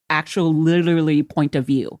actual literally point of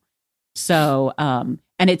view. So, and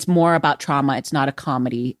it's more about trauma. It's not a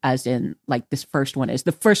comedy as in like this first one is.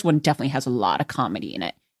 The first one definitely has a lot of comedy in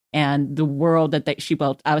it. And the world that she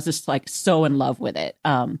built, I was just like so in love with it.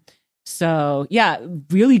 So yeah,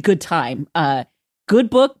 really good time. Good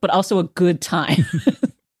book, but also a good time.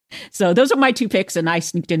 So those are my two picks, and I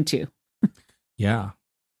sneaked in two. Yeah.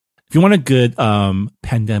 If you want a good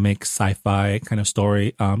pandemic sci-fi kind of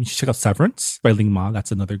story, you should check out Severance by Ling Ma.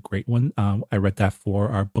 That's another great one. I read that for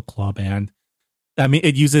our book club, and I mean,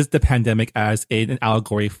 it uses the pandemic as an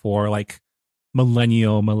allegory for like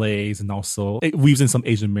millennial malaise, and also it weaves in some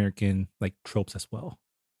Asian American like tropes as well.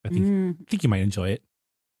 I think you might enjoy it.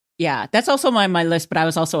 Yeah, that's also on my list, but I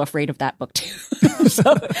was also afraid of that book too.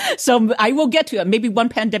 so I will get to it. Maybe one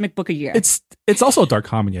pandemic book a year. It's also a dark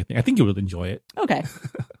comedy, I think. I think you would enjoy it. Okay.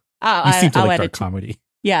 You seem to like dark comedy.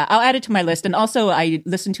 Yeah, I'll add it to my list. And also I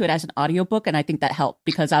listened to it as an audiobook, and I think that helped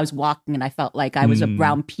because I was walking and I felt like I was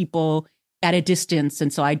around people at a distance,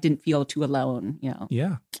 and so I didn't feel too alone,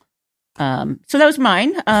 Yeah. So that was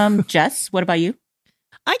mine. Jess, what about you?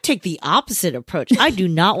 I take the opposite approach. I do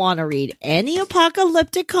not want to read any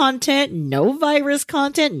apocalyptic content, no virus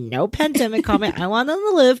content, no pandemic content. I want them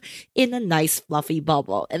to live in a nice fluffy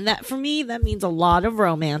bubble. And that for me, that means a lot of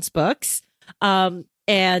romance books.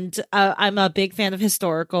 And I'm a big fan of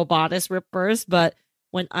historical bodice rippers, but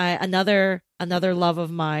when another love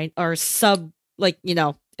of mine or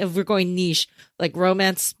if we're going niche, like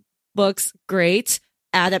romance books, great.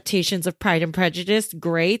 Adaptations of Pride and Prejudice,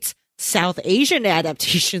 great. South Asian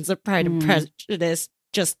adaptations of Pride and Prejudice,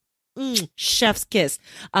 just chef's kiss.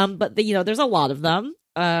 But there's a lot of them.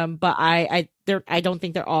 But I don't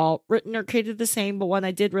think they're all written or created the same. But one I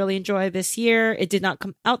did really enjoy this year, it did not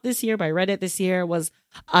come out this year, but I read it this year, was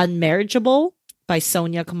Unmarriageable by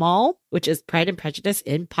Sonia Kamal, which is Pride and Prejudice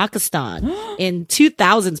in Pakistan, in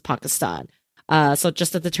 2000s Pakistan. So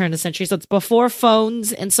just at the turn of the century. So it's before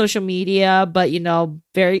phones and social media, but,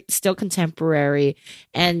 very still contemporary.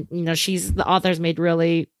 And, the author's made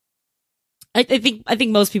really, I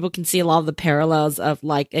think most people can see a lot of the parallels of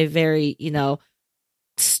like a very,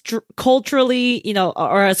 culturally,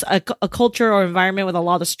 or a culture or environment with a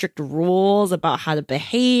lot of strict rules about how to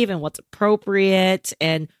behave and what's appropriate.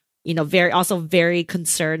 And, very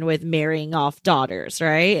concerned with marrying off daughters,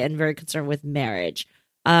 right? And very concerned with marriage.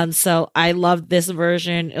 So I loved this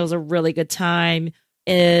version. It was a really good time.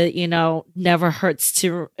 It, never hurts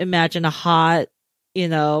to imagine a hot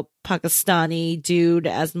Pakistani dude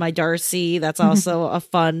as my Darcy. That's also a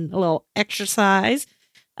fun little exercise.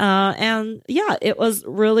 And yeah, it was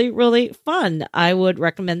really, really fun. I would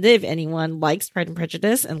recommend it if anyone likes Pride and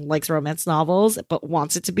Prejudice and likes romance novels, but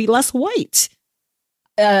wants it to be less white.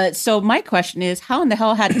 So my question is, how in the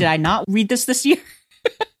hell did I not read this year?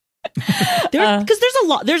 Because there's a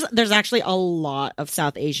lot. There's actually a lot of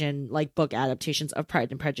South Asian like book adaptations of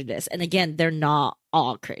Pride and Prejudice, and again, they're not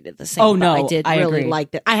all created the same. Oh no, I really agree.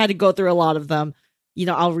 liked it. I had to go through a lot of them.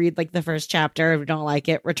 I'll read like the first chapter. If I don't like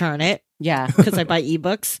it, return it. Yeah, because I buy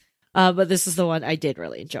ebooks. But this is the one I did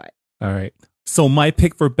really enjoy. All right. So my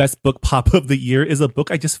pick for best book pop of the year is a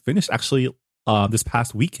book I just finished actually this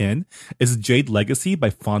past weekend. Is Jade Legacy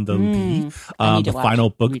by Fonda Lee, the final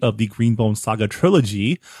book of the Greenbone Saga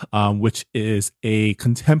trilogy, which is a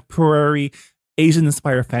contemporary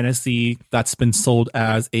Asian-inspired fantasy that's been sold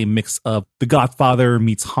as a mix of The Godfather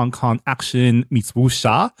meets Hong Kong action meets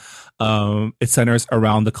wuxia. It centers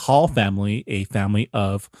around the Call family, a family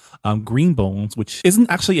of Greenbones, which isn't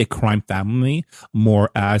actually a crime family, more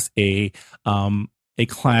as a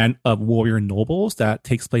clan of warrior nobles that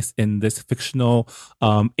takes place in this fictional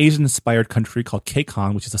Asian-inspired country called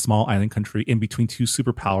Kekon, which is a small island country in between two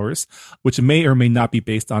superpowers, which may or may not be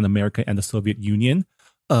based on America and the Soviet Union.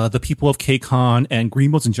 The people of Kekon and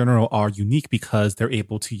Greenbones in general are unique because they're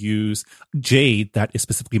able to use jade that is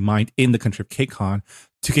specifically mined in the country of Kekon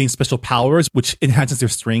to gain special powers, which enhances their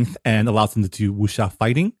strength and allows them to do wuxia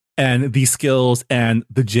fighting. And these skills and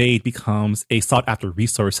the jade becomes a sought-after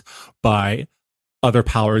resource by other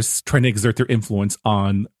powers trying to exert their influence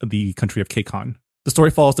on the country of Kekon. The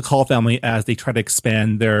story follows the Call family as they try to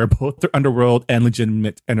expand both their underworld and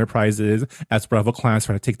legitimate enterprises as rival clans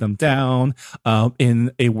try to take them down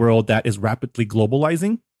in a world that is rapidly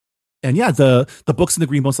globalizing. And yeah, the books in the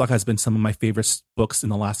Greenbone Saga has been some of my favorite books in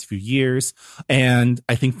the last few years. And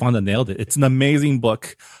I think Fonda nailed it. It's an amazing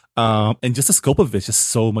book. And just the scope of it is just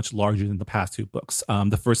so much larger than the past two books.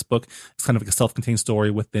 The first book is kind of like a self-contained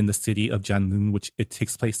story within the city of Janloon, which it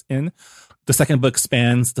takes place in. The second book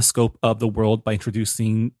expands the scope of the world by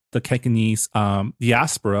introducing the Cantonese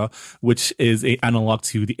diaspora, which is an analog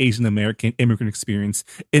to the Asian American immigrant experience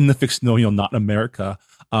in the fictional, not America.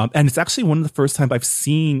 And it's actually one of the first times I've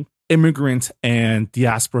seen immigrant and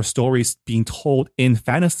diaspora stories being told in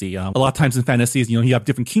fantasy. A lot of times in fantasies, you have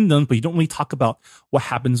different kingdoms, but you don't really talk about what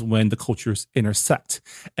happens when the cultures intersect.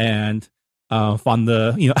 And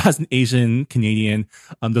Fonda, as an Asian Canadian,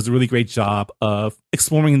 does a really great job of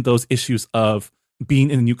exploring those issues of being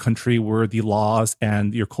in a new country where the laws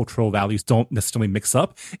and your cultural values don't necessarily mix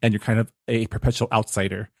up, and you're kind of a perpetual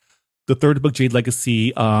outsider. The third book, Jade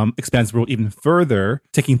Legacy, expands the world even further,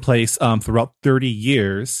 taking place throughout 30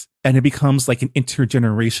 years. And it becomes like an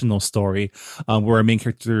intergenerational story where our main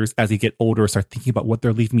characters, as they get older, start thinking about what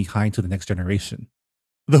they're leaving behind to the next generation.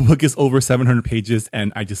 The book is over 700 pages,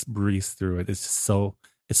 and I just breezed through it. It's so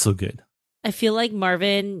good. I feel like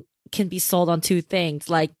Marvin can be sold on two things.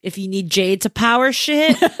 Like if you need Jade to power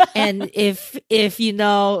shit, and if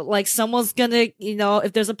like someone's gonna,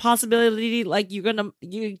 if there's a possibility like you're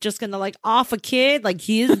just gonna like off a kid, like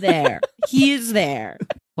he is there. He is there.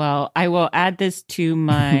 Well, I will add this to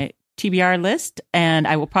my TBR list, and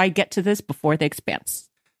I will probably get to this before The Expanse.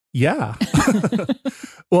 Yeah.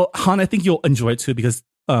 Well, Han, I think you'll enjoy it too because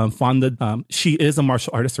Fonda, she is a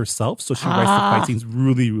martial artist herself, so she writes the fight scenes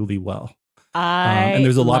really, really well. And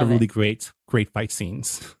there's a lot of really great fight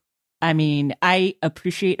scenes. I mean, I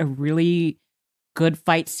appreciate a really good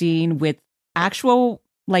fight scene with actual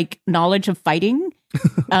like knowledge of fighting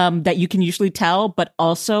that you can usually tell, but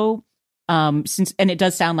also and it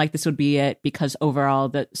does sound like this would be it because overall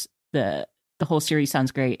the whole series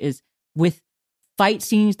sounds great, is with fight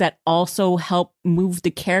scenes that also help move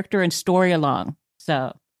the character and story along.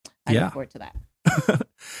 So I look forward to that.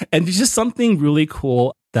 And it's just something really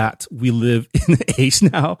cool that we live in an age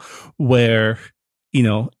now where,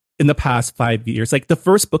 in the past 5 years, like the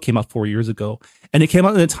first book came out 4 years ago, and it came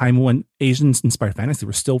out at a time when Asian-inspired fantasy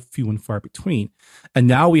were still few and far between. And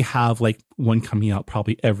now we have like one coming out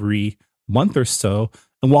probably every month or so.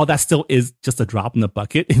 And while that still is just a drop in the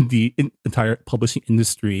bucket in the entire publishing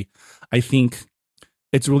industry, I think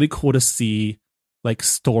it's really cool to see like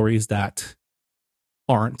stories that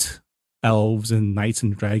aren't elves and knights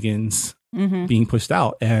and dragons being pushed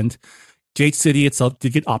out. And Jade City itself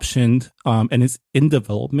did get optioned and is in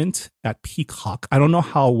development at Peacock. I don't know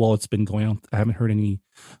how well it's been going on. I haven't heard any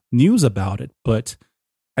news about it, but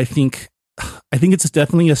I think it's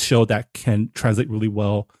definitely a show that can translate really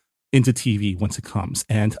well into TV once it comes.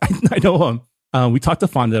 And I know we talked to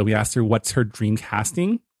Fonda. We asked her what's her dream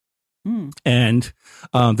casting. Mm. And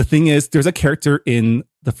the thing is, there's a character in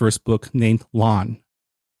the first book named Lon,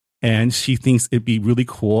 and she thinks it'd be really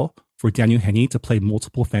cool for Daniel Henney to play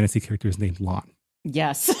multiple fantasy characters named Lon.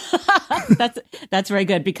 Yes. That's very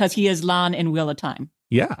good because he is Lon in Wheel of Time.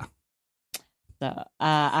 Yeah. So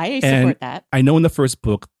I support that. I know in the first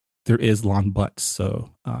book there is Lon Butt,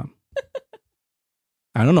 so I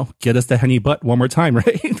don't know. Get us the Henny Butt one more time,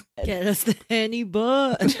 right? Get us the Henny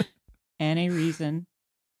Butt. Any reason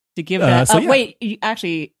to give that? Wait,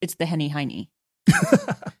 actually, it's the Henny Heine.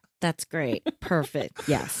 That's great. Perfect.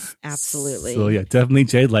 Yes, absolutely. So yeah, definitely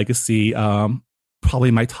Jade Legacy.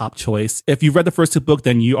 Probably my top choice. If you've read the first two books,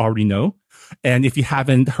 then you already know. And if you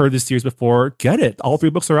haven't heard this series before, get it. All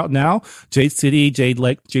three books are out now. Jade City, Jade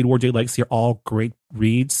War, Jade Legacy are all great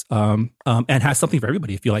reads. And has something for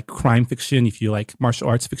everybody. If you like crime fiction, if you like martial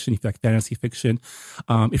arts fiction, if you like fantasy fiction,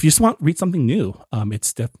 if you just want to read something new,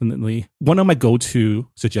 it's definitely one of my go-to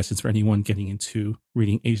suggestions for anyone getting into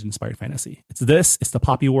reading Asian-inspired fantasy. It's the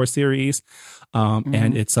Poppy War series,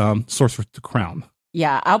 and it's Sorcerer's Crown.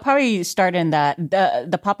 Yeah, I'll probably start in that.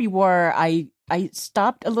 The Poppy War, I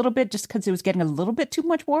stopped a little bit just because it was getting a little bit too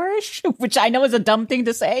much warish, which I know is a dumb thing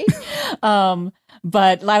to say.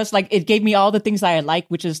 But I was like, it gave me all the things I like,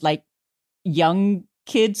 which is like young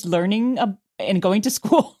kids learning and going to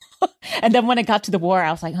school. And then when it got to the war,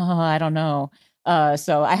 I was like, oh, I don't know.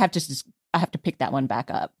 So I have to pick that one back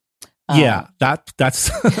up. Yeah, that's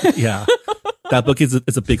yeah. That book is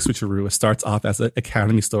a big switcheroo. It starts off as an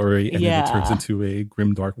academy story, and then it turns into a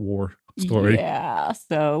grimdark war story. Yeah,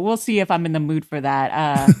 so we'll see if I'm in the mood for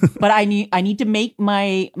that. But I need to make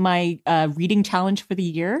my reading challenge for the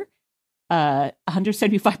year.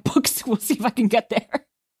 175 books. We'll see if I can get there.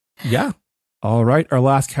 Yeah. All right. Our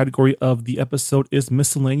last category of the episode is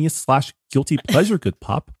miscellaneous / guilty pleasure. Good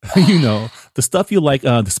Pop. You know, the stuff you like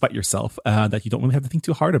despite yourself that you don't really have to think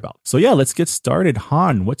too hard about. So yeah, let's get started.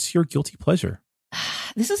 Han, what's your guilty pleasure?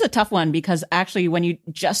 This is a tough one because actually when you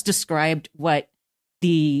just described what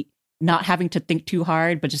the not having to think too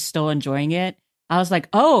hard, but just still enjoying it, I was like,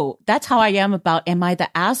 oh, that's how I am about Am I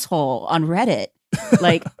the Asshole on Reddit.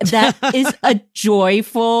 Like that is a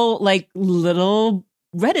joyful, like little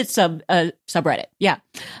Reddit subreddit. Yeah.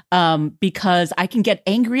 Because I can get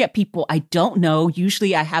angry at people I don't know.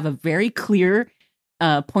 Usually I have a very clear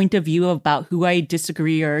point of view about who I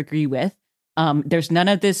disagree or agree with. There's none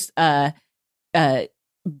of this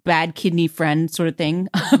bad kidney friend sort of thing.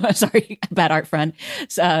 Sorry, bad art friend.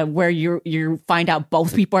 Where you find out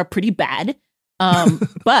both people are pretty bad.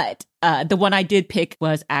 But the one I did pick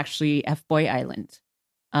was actually F-Boy Island.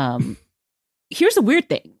 Here's the weird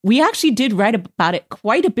thing. We actually did write about it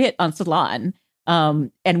quite a bit on Salon.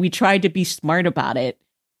 And we tried to be smart about it.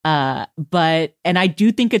 And I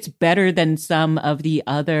do think it's better than some of the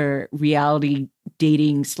other reality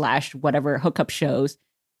dating / whatever hookup shows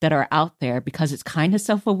that are out there because it's kind of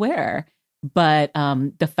self-aware. But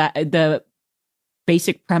the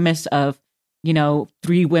basic premise of, you know,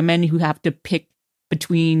 3 women who have to pick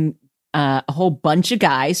between a whole bunch of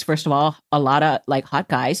guys. First of all, a lot of like hot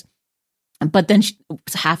guys. But then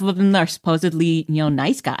half of them are supposedly, you know,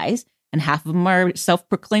 nice guys, and half of them are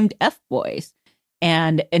self-proclaimed F-boys.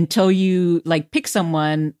 And until you like pick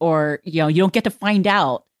someone, or, you know, you don't get to find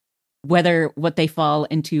out what they fall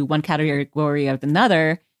into one category or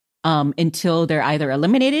another until they're either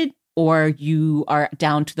eliminated or you are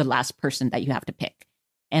down to the last person that you have to pick.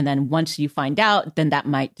 And then once you find out, then that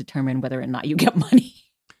might determine whether or not you get money.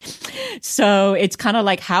 So it's kind of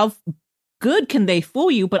like how good can they fool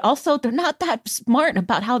you, but also they're not that smart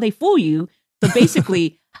about how they fool you. So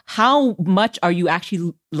basically, how much are you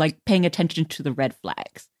actually like paying attention to the red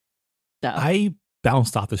flags? So I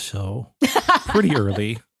bounced off the show pretty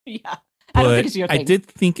early. Yeah, I don't think it's your thing. I did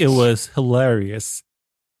think it was hilarious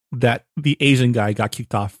that the Asian guy got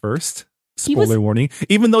kicked off first. Spoiler warning.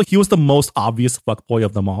 Even though he was the most obvious fuckboy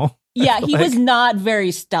of them all. Yeah, he was not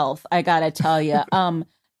very stealth, I gotta tell you.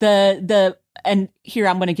 And here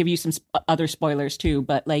I'm going to give you some other spoilers too,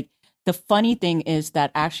 but like the funny thing is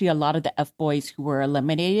that actually a lot of the F-boys who were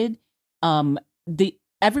eliminated,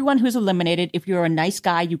 everyone who's eliminated, if you're a nice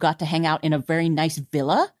guy, you got to hang out in a very nice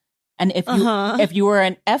villa. And if you were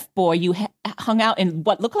an F-boy, you hung out in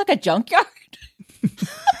what looked like a junkyard.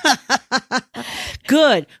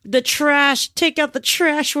 Good. Take out the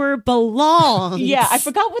trash where it belongs. Yeah, I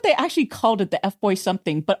forgot what they actually called it, the F-boy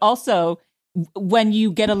something, but also when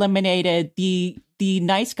you get eliminated, the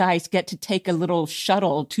nice guys get to take a little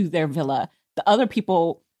shuttle to their villa. The other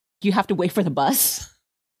people, you have to wait for the bus.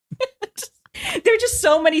 There are just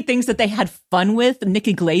so many things that they had fun with.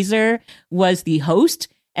 Nikki Glazer was the host,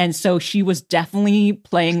 and so she was definitely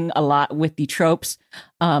playing a lot with the tropes.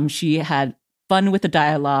 She had fun with the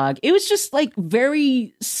dialogue. It was just like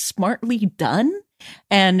very smartly done.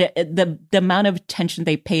 And the amount of attention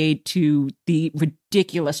they paid to the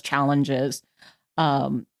ridiculous challenges,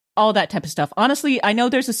 all that type of stuff. Honestly, I know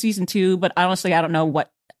there's a season 2, but honestly, I don't know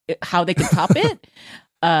how they could top it.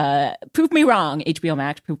 Prove me wrong, HBO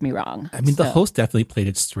Max. Prove me wrong. I mean, the host definitely played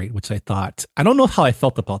it straight, which I thot. I don't know how I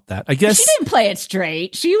felt about that. I guess she didn't play it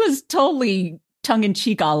straight. She was totally tongue in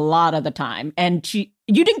cheek a lot of the time, and you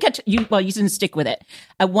didn't stick with it.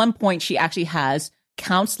 At one point, she actually has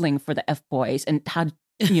counseling for the F boys and how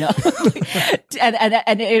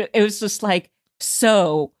and it was just like,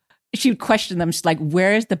 so she would question them. She's like,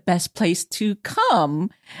 where is the best place to come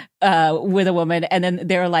with a woman? And then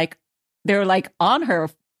they're like on her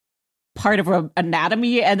part of her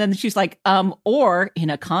anatomy, and then she's like, or in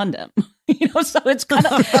a condom. So it's kind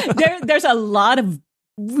of there's a lot of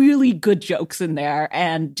really good jokes in there,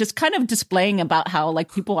 and just kind of displaying about how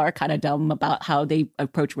like people are kind of dumb about how they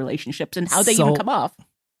approach relationships and how they even come off.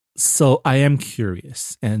 So I am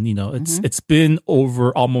curious, and it's been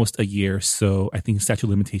over almost a year, so I think statute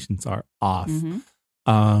of limitations are off. Who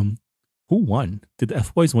won? Did the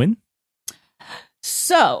F boys win?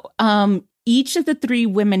 So each of the 3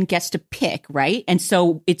 women gets to pick, right? And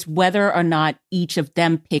so it's whether or not each of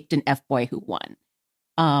them picked an F boy who won.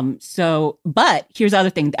 But here's the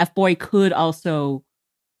other thing: the F boy could also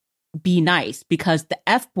be nice, because the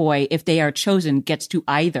F boy, if they are chosen, gets to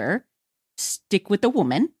either stick with the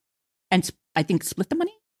woman and I think split the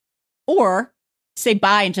money, or say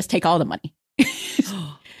bye and just take all the money.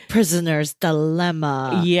 Prisoner's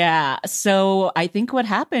dilemma. Yeah. So I think what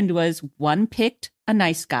happened was one picked a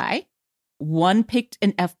nice guy, one picked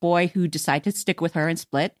an F boy who decided to stick with her and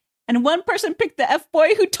split, and one person picked the F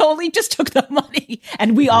boy who totally just took the money.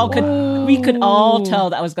 And we could all tell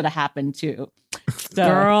that was going to happen too. So,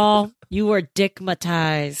 girl, you were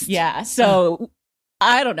dickmatized. Yeah. So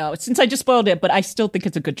I don't know, since I just spoiled it, but I still think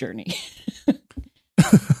it's a good journey.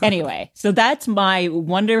 Anyway, so that's my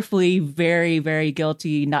wonderfully very, very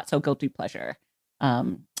guilty, not so guilty pleasure.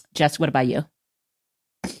 Jess, what about you?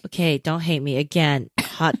 Okay, don't hate me again.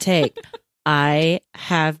 Hot take. I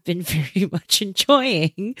have been very much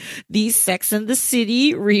enjoying the Sex and the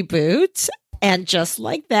City reboot, and just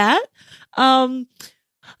like that.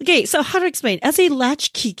 Okay, so how to explain? As a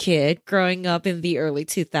latchkey kid growing up in the early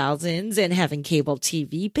 2000s and having cable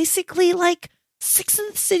TV, basically like Sex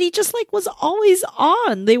and the City just like was always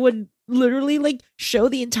on. They would literally like show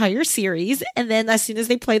the entire series, and then as soon as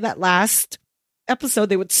they play that last episode,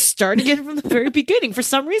 they would start again from the very beginning. For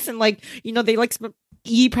some reason, like, they like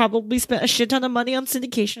probably spent a shit ton of money on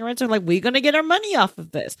syndication rights. They're like, we're gonna get our money off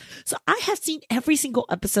of this. So I have seen every single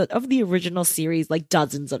episode of the original series like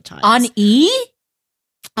dozens of times. On E?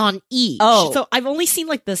 On E. Oh. So I've only seen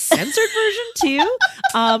like the censored version too.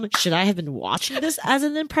 Should I have been watching this as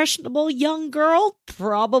an impressionable young girl?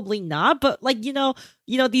 Probably not. But like,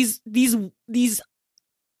 these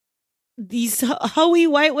hoey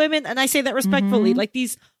white women, and I say that respectfully, like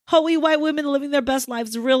these hoey white women living their best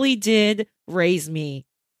lives really did raise me.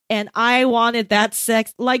 And I wanted that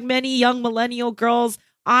sex, like many young millennial girls.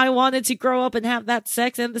 I wanted to grow up and have that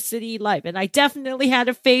Sex and the City life. And I definitely had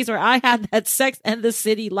a phase where I had that Sex and the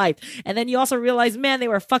City life. And then you also realize, man, they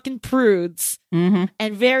were fucking prudes and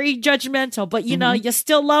very judgmental. But, you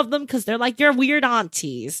still love them because they're like your weird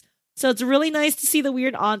aunties. So it's really nice to see the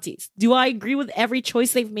weird aunties. Do I agree with every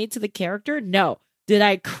choice they've made to the character? No. Did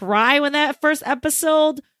I cry when that first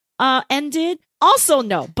episode ended? Also,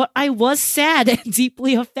 no, but I was sad and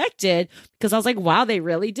deeply affected because I was like, wow, they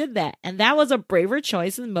really did that. And that was a braver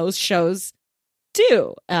choice than most shows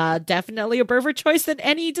do. Definitely a braver choice than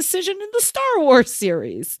any decision in the Star Wars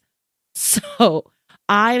series. So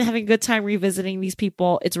I'm having a good time revisiting these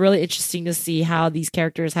people. It's really interesting to see how these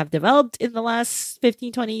characters have developed in the last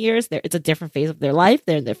 15, 20 years. It's a different phase of their life.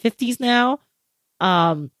 They're in their 50s now.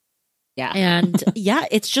 Yeah. And yeah,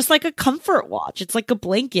 it's just like a comfort watch. It's like a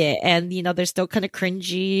blanket. And, they're still kind of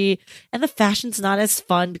cringy. And the fashion's not as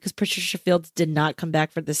fun because Patricia Fields did not come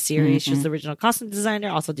back for this series. She was the original costume designer,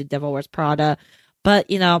 also did Devil Wears Prada.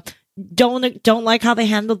 But, don't like how they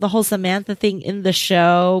handled the whole Samantha thing in the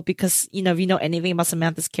show because, if you know anything about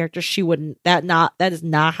Samantha's character, she wouldn't, that is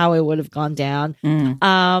not how it would have gone down.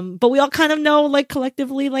 But we all kind of know, like,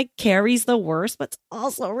 collectively, like, Carrie's the worst, but it's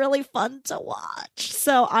also really fun to watch.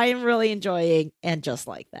 So I am really enjoying And Just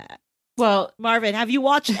Like That. Well, Marvin, have you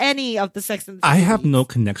watched any of the Sex and the City? I have no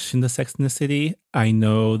connection to Sex and the City. I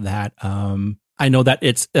know that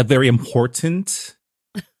it's a very important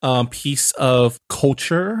piece of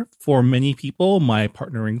culture for many people, my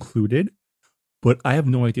partner included, but I have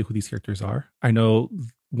no idea who these characters are. I know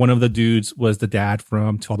one of the dudes was the dad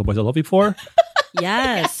from To All the Boys I Loved You For.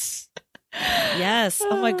 Yes. Yes.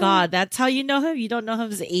 Oh my God. That's how you know him. You don't know him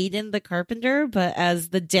as Aiden the Carpenter, but as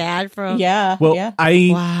the dad from. Yeah. Well, yeah.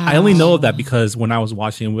 I only know of that because when I was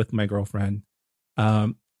watching with my girlfriend,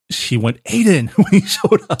 she went Aiden when he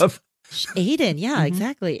showed up. Aiden. Yeah,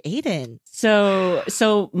 exactly. Aiden.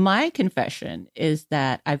 So my confession is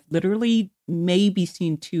that I've literally maybe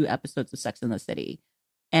seen 2 episodes of Sex and the City,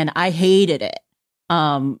 and I hated it.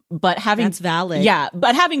 But having That's valid. Yeah,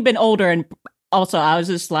 but having been older, and also I was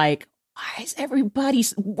just like, why is everybody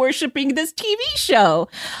worshiping this TV show?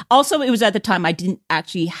 Also, it was at the time I didn't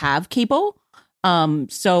actually have cable.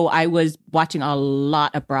 So I was watching a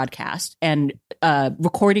lot of broadcast and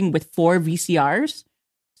recording with 4 VCRs.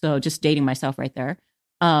 So just dating myself right there.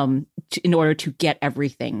 In order to get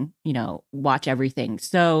everything, watch everything.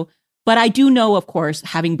 So, but I do know, of course,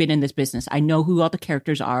 having been in this business, I know who all the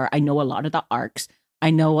characters are. I know a lot of the arcs. I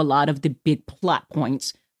know a lot of the big plot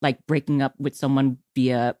points, like breaking up with someone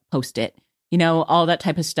via Post-it, all that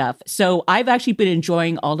type of stuff. So I've actually been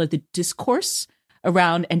enjoying all of the discourse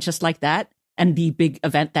around and just like that and the big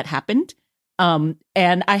event that happened. And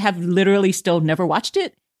I have literally still never watched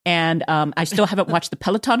it. And I still haven't watched the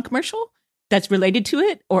Peloton commercial that's related to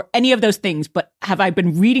it or any of those things. But have I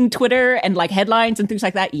been reading Twitter and like headlines and things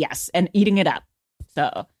like that? Yes. And eating it up.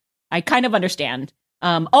 So I kind of understand.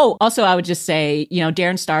 Also, I would just say,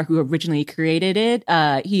 Darren Star, who originally created it,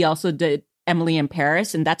 he also did Emily in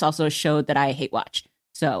Paris. And that's also a show that I hate watch.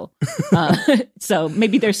 So so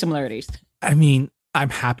maybe there's similarities. I mean, I'm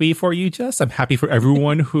happy for you, Jess. I'm happy for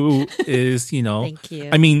everyone who is, Thank you.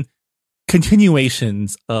 I mean,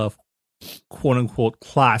 continuations of quote unquote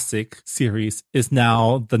classic series is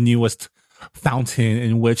now the newest fountain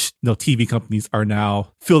in which TV companies are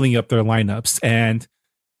now filling up their lineups. And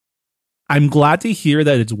I'm glad to hear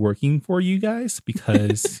that it's working for you guys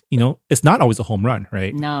because, it's not always a home run,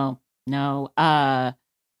 right? No.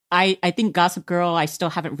 I think Gossip Girl, I still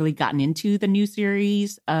haven't really gotten into the new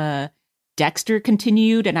series. Dexter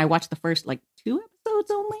continued and I watched the first 2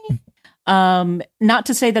 episodes only. Not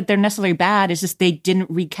to say that they're necessarily bad. It's just they didn't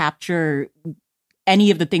recapture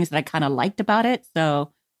any of the things that I kind of liked about it.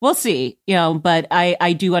 So we'll see, but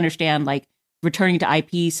I do understand returning to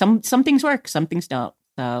IP. Some things work, some things don't.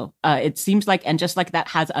 So it seems like, and just like that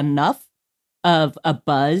has enough of a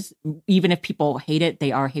buzz, even if people hate it,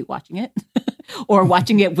 they are hate watching it or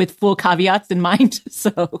watching it with full caveats in mind.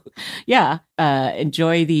 So yeah,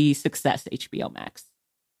 enjoy the success, HBO Max.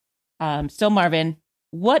 So Marvin,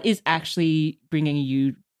 what is actually bringing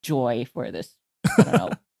you joy for this? I don't know,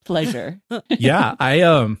 pleasure.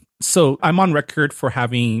 Yeah, so I'm on record for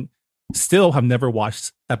still have never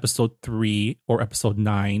watched episode 3 or episode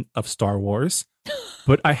 9 of Star Wars,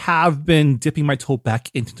 but I have been dipping my toe back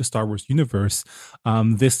into the Star Wars universe.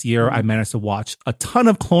 This year, I managed to watch a ton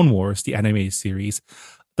of Clone Wars, the animated series,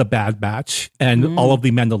 The Bad Batch, and all of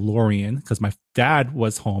The Mandalorian, because my dad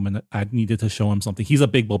was home and I needed to show him something. He's a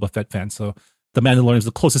big Boba Fett fan, so The Mandalorian is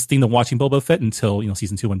the closest thing to watching Boba Fett until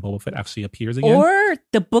season 2 when Boba Fett actually appears again. Or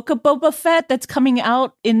the Book of Boba Fett that's coming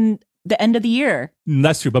out in the end of the year.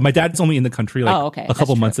 That's true, but my dad's only in the country a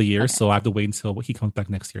couple months a year, okay. So I have to wait until he comes back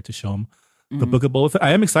next year to show him the Book of Boba Fett. I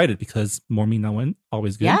am excited because more me knowing,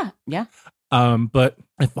 always good. Yeah. But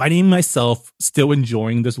I'm finding myself still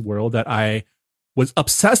enjoying this world that I was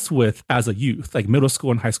obsessed with as a youth. Like middle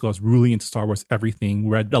school and high school, I was really into Star Wars everything.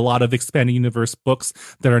 Read a lot of expanded universe books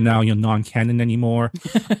that are now non-canon anymore.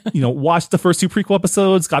 Watched the first 2 prequel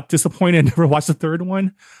episodes, got disappointed, never watched the 3rd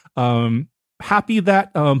one. Happy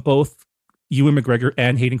that both Ewan McGregor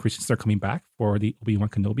and Hayden Christensen are coming back for the Obi-Wan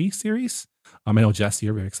Kenobi series. I know, Jess,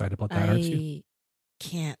 you're very excited about that, aren't you? I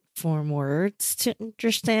can't form words to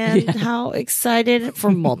understand how excited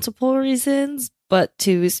for multiple reasons, but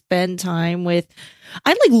to spend time with,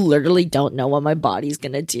 I literally don't know what my body's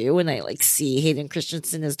gonna do when I see Hayden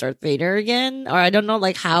Christensen as Darth Vader again, or I don't know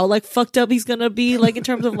how fucked up he's gonna be in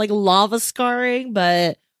terms of lava scarring,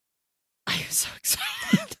 but I am so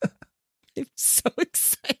excited. I'm so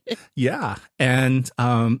excited. Yeah. And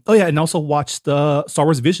and also watched the Star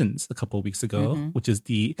Wars Visions a couple of weeks ago, which is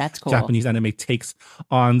the That's cool. Japanese anime takes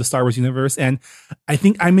on the Star Wars universe. And I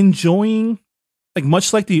think I'm enjoying,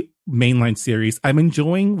 much like the mainline series, I'm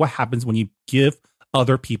enjoying what happens when you give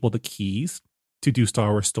other people the keys to do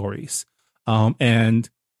Star Wars stories. And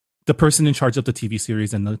the person in charge of the TV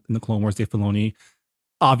series and the Clone Wars, Dave Filoni,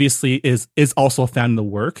 obviously is also a fan of the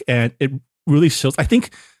work. And it really shows. I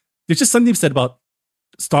think there's just something said about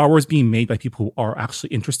Star Wars being made by people who are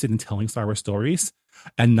actually interested in telling Star Wars stories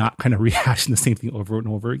and not kind of rehashing the same thing over and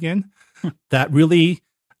over again. That really,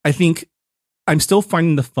 I think I'm still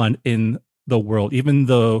finding the fun in the world, even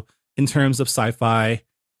though in terms of sci-fi,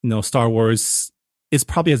 Star Wars is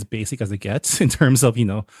probably as basic as it gets in terms of,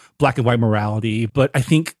 black and white morality. But I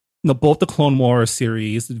think, both the Clone Wars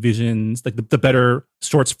series, Visions, like the better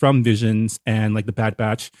shorts from Visions and like the Bad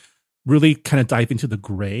Batch really kind of dive into the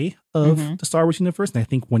gray of the Star Wars universe. And I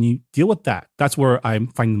think when you deal with that, that's where I'm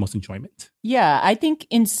finding the most enjoyment. Yeah, I think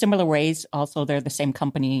in similar ways, also, they're the same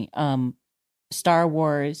company. Star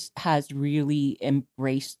Wars has really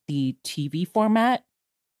embraced the TV format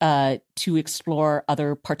to explore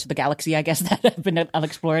other parts of the galaxy, I guess, that have been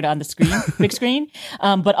unexplored on the screen, big screen.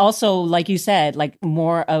 But also, like you said, like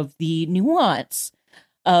more of the nuance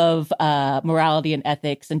of morality and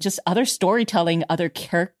ethics and just other storytelling, other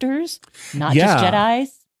characters, not just Jedis.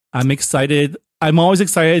 I'm excited. I'm always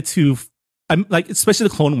excited I'm like, especially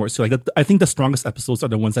the Clone Wars too. Like, I think the strongest episodes are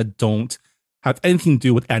the ones that don't have anything to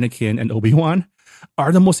do with Anakin and Obi-Wan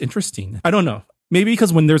are the most interesting. I don't know. Maybe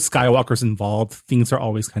because when there's Skywalkers involved, things are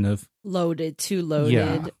always kind of too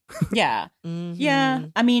loaded. Yeah. Mhm. Yeah.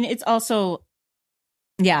 I mean, it's also,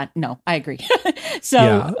 I agree. So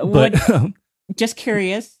yeah, but just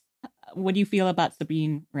curious, what do you feel about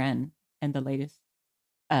Sabine Wren and the latest?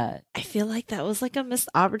 I feel like that was like a missed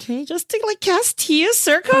opportunity just to like cast Tia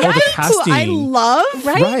Serko, the casting. who I love,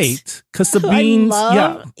 right? Because Sabine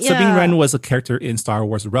Yeah. Wren was a character in Star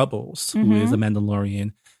Wars Rebels, who is a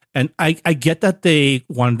Mandalorian. And I get that they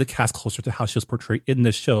wanted to cast closer to how she was portrayed in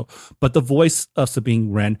this show, but the voice of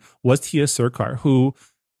Sabine Wren was Tia Serkar, who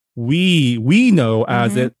we know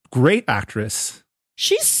as a great actress.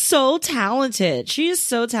 She's so talented. She is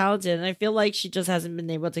so talented. And I feel like she just hasn't been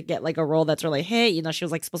able to get like a role that's really, hey, she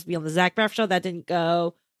was like supposed to be on the Zach Braff show. That didn't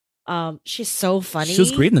go. She's so funny. She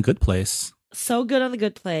was great in The Good Place. So good on The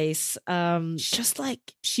Good Place. Just like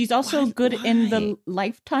she's also good in the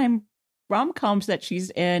Lifetime rom-coms that she's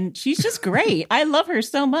in. She's just great. I love her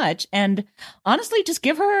so much. And honestly, just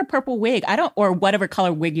give her a purple wig. Or whatever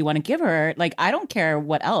color wig you want to give her. Like, I don't care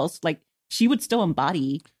what else. Like, she would still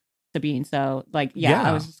embody Sabine. So, like,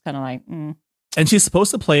 I was just kind of like, And she's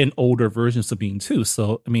supposed to play an older version of Sabine too.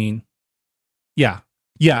 So, I mean, yeah.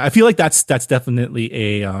 I feel like that's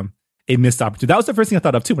definitely a missed opportunity. That was the first thing I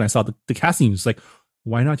thought of too when I saw the casting. It was like,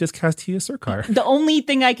 why not just cast Tia Serkar? The only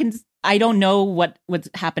thing I don't know what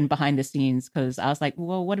happened behind the scenes, because I was like,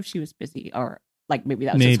 well, what if she was busy? Or like maybe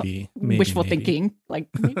that was just wishful thinking. Like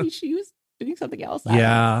maybe she was doing something else.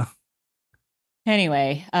 Yeah.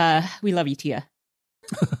 Anyway, we love you, Tia.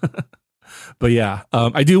 But yeah,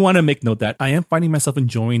 I do want to make note that I am finding myself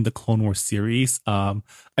enjoying the Clone Wars series. I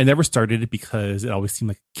never started it because it always seemed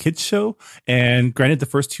like a kids show. And granted, the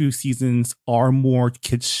first 2 seasons are more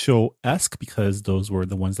kids show-esque because those were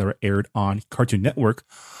the ones that were aired on Cartoon Network.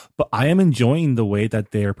 But I am enjoying the way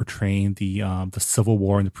that they're portraying the Civil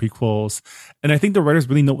War and the prequels. And I think the writers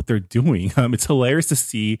really know what they're doing. It's hilarious to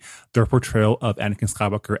see their portrayal of Anakin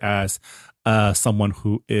Skywalker as someone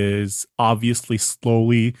who is obviously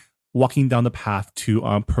slowly walking down the path to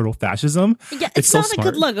proto-fascism. Yeah, it's not a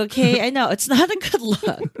good look, okay? I know, it's not a good look.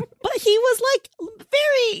 But he was like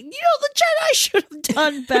very, the Jedi should have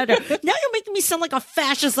done better. Now you're making me sound like a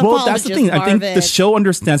fascist apologist, that's the thing. Marvin. I think the show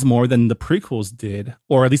understands more than the prequels did,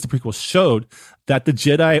 or at least the prequels showed, that the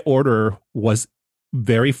Jedi Order was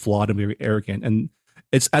very flawed and very arrogant. And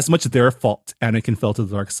it's as much their fault Anakin fell to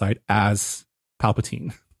the dark side as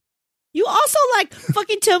Palpatine. You also like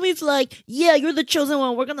fucking tell me it's like, yeah, you're the chosen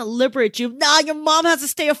one. We're gonna liberate you. Nah, your mom has to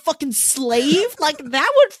stay a fucking slave. Like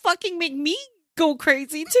that would fucking make me go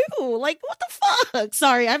crazy too. Like what the fuck?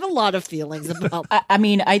 Sorry, I have a lot of feelings about. I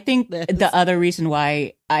mean, I think this. the other reason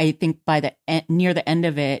why I think by the near the end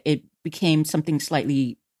of it, it became something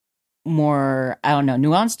slightly more, I don't know,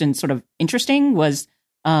 nuanced and sort of interesting was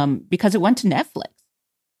because it went to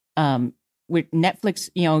Netflix. With Netflix,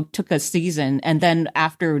 took a season, and then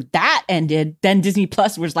after that ended, then Disney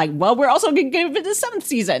Plus was like, well, we're also going to give it a 7th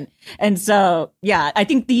season. And so, yeah, I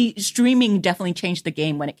think the streaming definitely changed the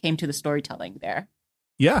game when it came to the storytelling there.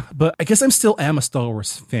 Yeah, but I guess I'm still am a Star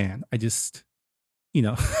Wars fan. I just,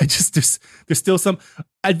 there's still some.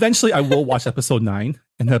 Eventually, I will watch episode 9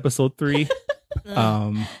 and episode 3.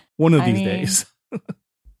 One of these days.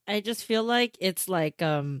 I just feel like it's like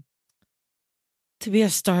to be a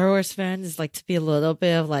Star Wars fan is like to be a little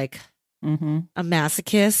bit of like a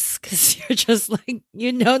masochist, because you're just like,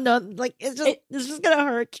 like it's just gonna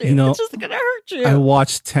hurt you. It's just gonna hurt you. I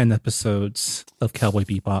watched 10 episodes of Cowboy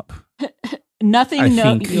Bebop. Nothing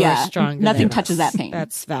nothing touches that pain.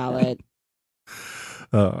 That's valid.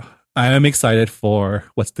 I am excited for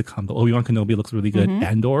what's to come. The Obi-Wan Kenobi looks really good.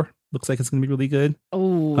 Andor looks like it's gonna be really good.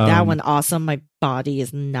 Oh, that one awesome. My body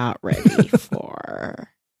is not ready for.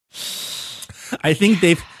 I think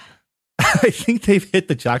they've I think they've hit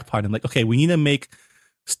the jackpot and like, okay, we need to make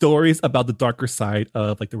stories about the darker side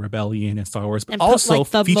of like the rebellion and Star Wars, but And also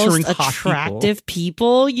put, like, the featuring most hot attractive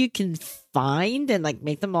people you can find and like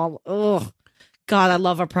make them all. Oh, God, I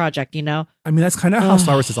love a project. You know, I mean, that's kind of how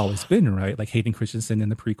Star Wars has always been, right? Like Hayden Christensen in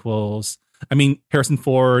the prequels. I mean, Harrison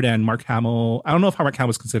Ford and Mark Hamill. I don't know if Mark Hamill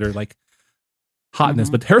was considered like hotness,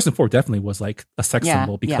 but Harrison Ford definitely was like a sex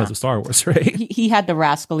symbol because of Star Wars, right? He had the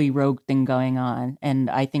rascally rogue thing going on, and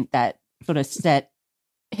I think that sort of set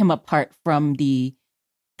him apart from the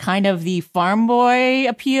kind of the farm boy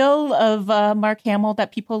appeal of Mark Hamill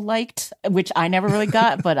that people liked, which I never really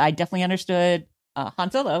got, but I definitely understood Han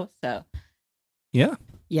Solo. So Yeah.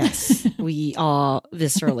 yes, we all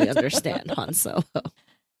viscerally understand Han Solo.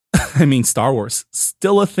 I mean, Star Wars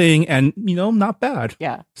still a thing, and you know, not bad.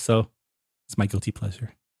 yeah, So it's my guilty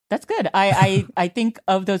pleasure. that's good. I think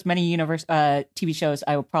of those many universe TV shows,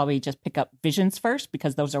 I will probably just pick up Visions first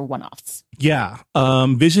because those are one-offs. Yeah.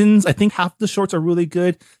 Visions. I think half the shorts are really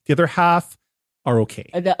good. The other half are okay.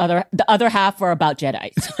 The other half are about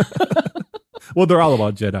Jedi. Well, they're all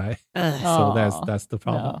about Jedi, Ugh, so that's the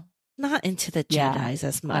problem. No, not into the Yeah, Jedis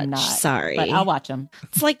as much. I'm not. Sorry, but I'll watch them.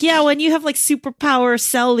 it's like, yeah, when you have like superpower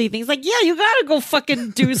cell things, like, yeah, you gotta go fucking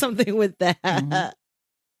do something with that. Mhm.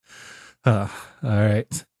 All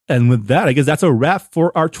right. And with that, I guess that's a wrap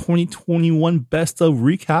for our 2021 Best of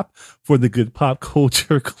Recap for the Good Pop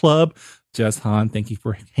Culture Club. Jess Han, thank you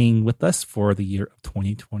for hanging with us for the year of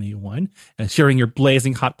 2021 and sharing your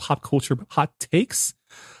blazing hot pop culture hot takes.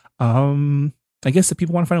 I guess if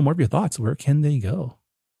people want to find out more of your thoughts, where can they go?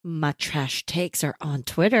 My trash takes are on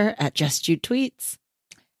Twitter at Just You Tweets.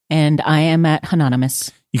 And I am at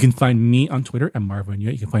Anonymous. You can find me on Twitter at Marvin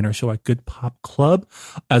Yue. You can find our show at Good Pop Club.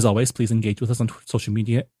 As always, please engage with us on social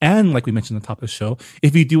media. And like we mentioned at the top of the show,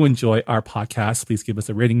 if you do enjoy our podcast, please give us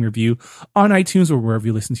a rating review on iTunes or wherever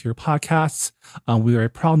you listen to your podcasts. We are a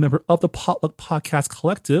proud member of the Potluck Podcast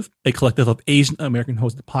Collective, a collective of Asian American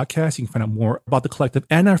hosted podcasts. You can find out more about the collective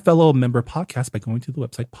and our fellow member podcasts by going to the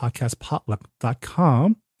website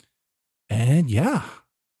podcastpotluck.com. And yeah.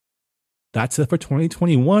 That's it for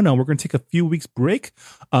 2021. We're going to take a few weeks break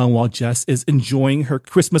while Jess is enjoying her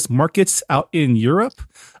Christmas markets out in Europe.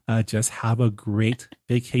 Jess, have a great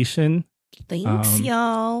vacation. Thanks,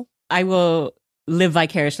 y'all. I will live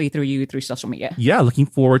vicariously through you through social media. Yeah, looking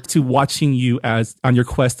forward to watching you as on your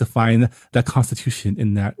quest to find that constitution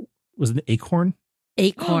in that, was it an acorn?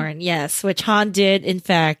 Acorn, yes, which Han did, in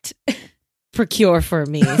fact, procure for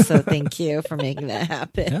me. So thank you for making that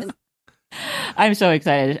happen. Yeah. I'm so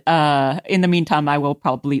excited. In the meantime, I will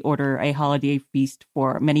probably order a holiday feast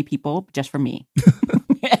for many people just for me.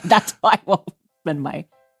 That's how I will spend my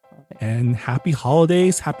holiday. And happy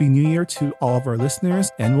holidays, happy new year to all of our listeners,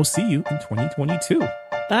 and we'll see you in 2022.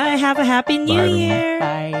 Bye. Have a happy new Bye, everyone. year.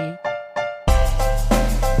 Bye.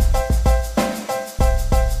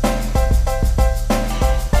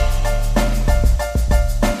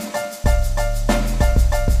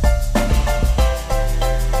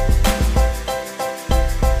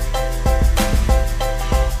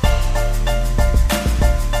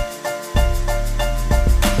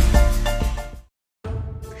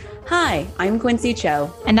 Hi, I'm Quincy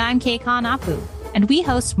Cho. And I'm Keikon Apu, and we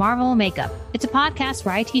host Marvel Makeup. It's a podcast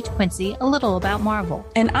where I teach Quincy a little about Marvel.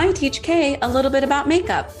 And I teach Kay a little bit about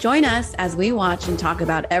makeup. Join us as we watch and talk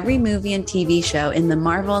about every movie and TV show in the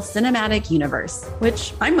Marvel Cinematic Universe,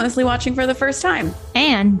 which I'm mostly watching for the first time.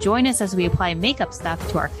 And join us as we apply makeup stuff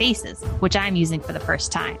to our faces, which I'm using for the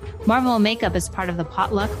first time. Marvel Makeup is part of the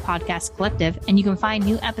Potluck Podcast Collective, and you can find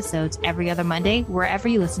new episodes every other Monday wherever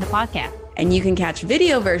you listen to podcasts. And you can catch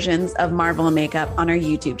video versions of Marvel Makeup on our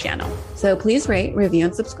YouTube channel. So please rate, review,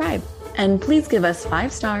 and subscribe. And please give us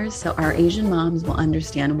 5 stars so our Asian moms will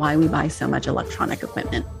understand why we buy so much electronic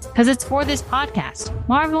equipment. Because it's for this podcast,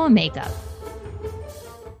 Marvel Makeup.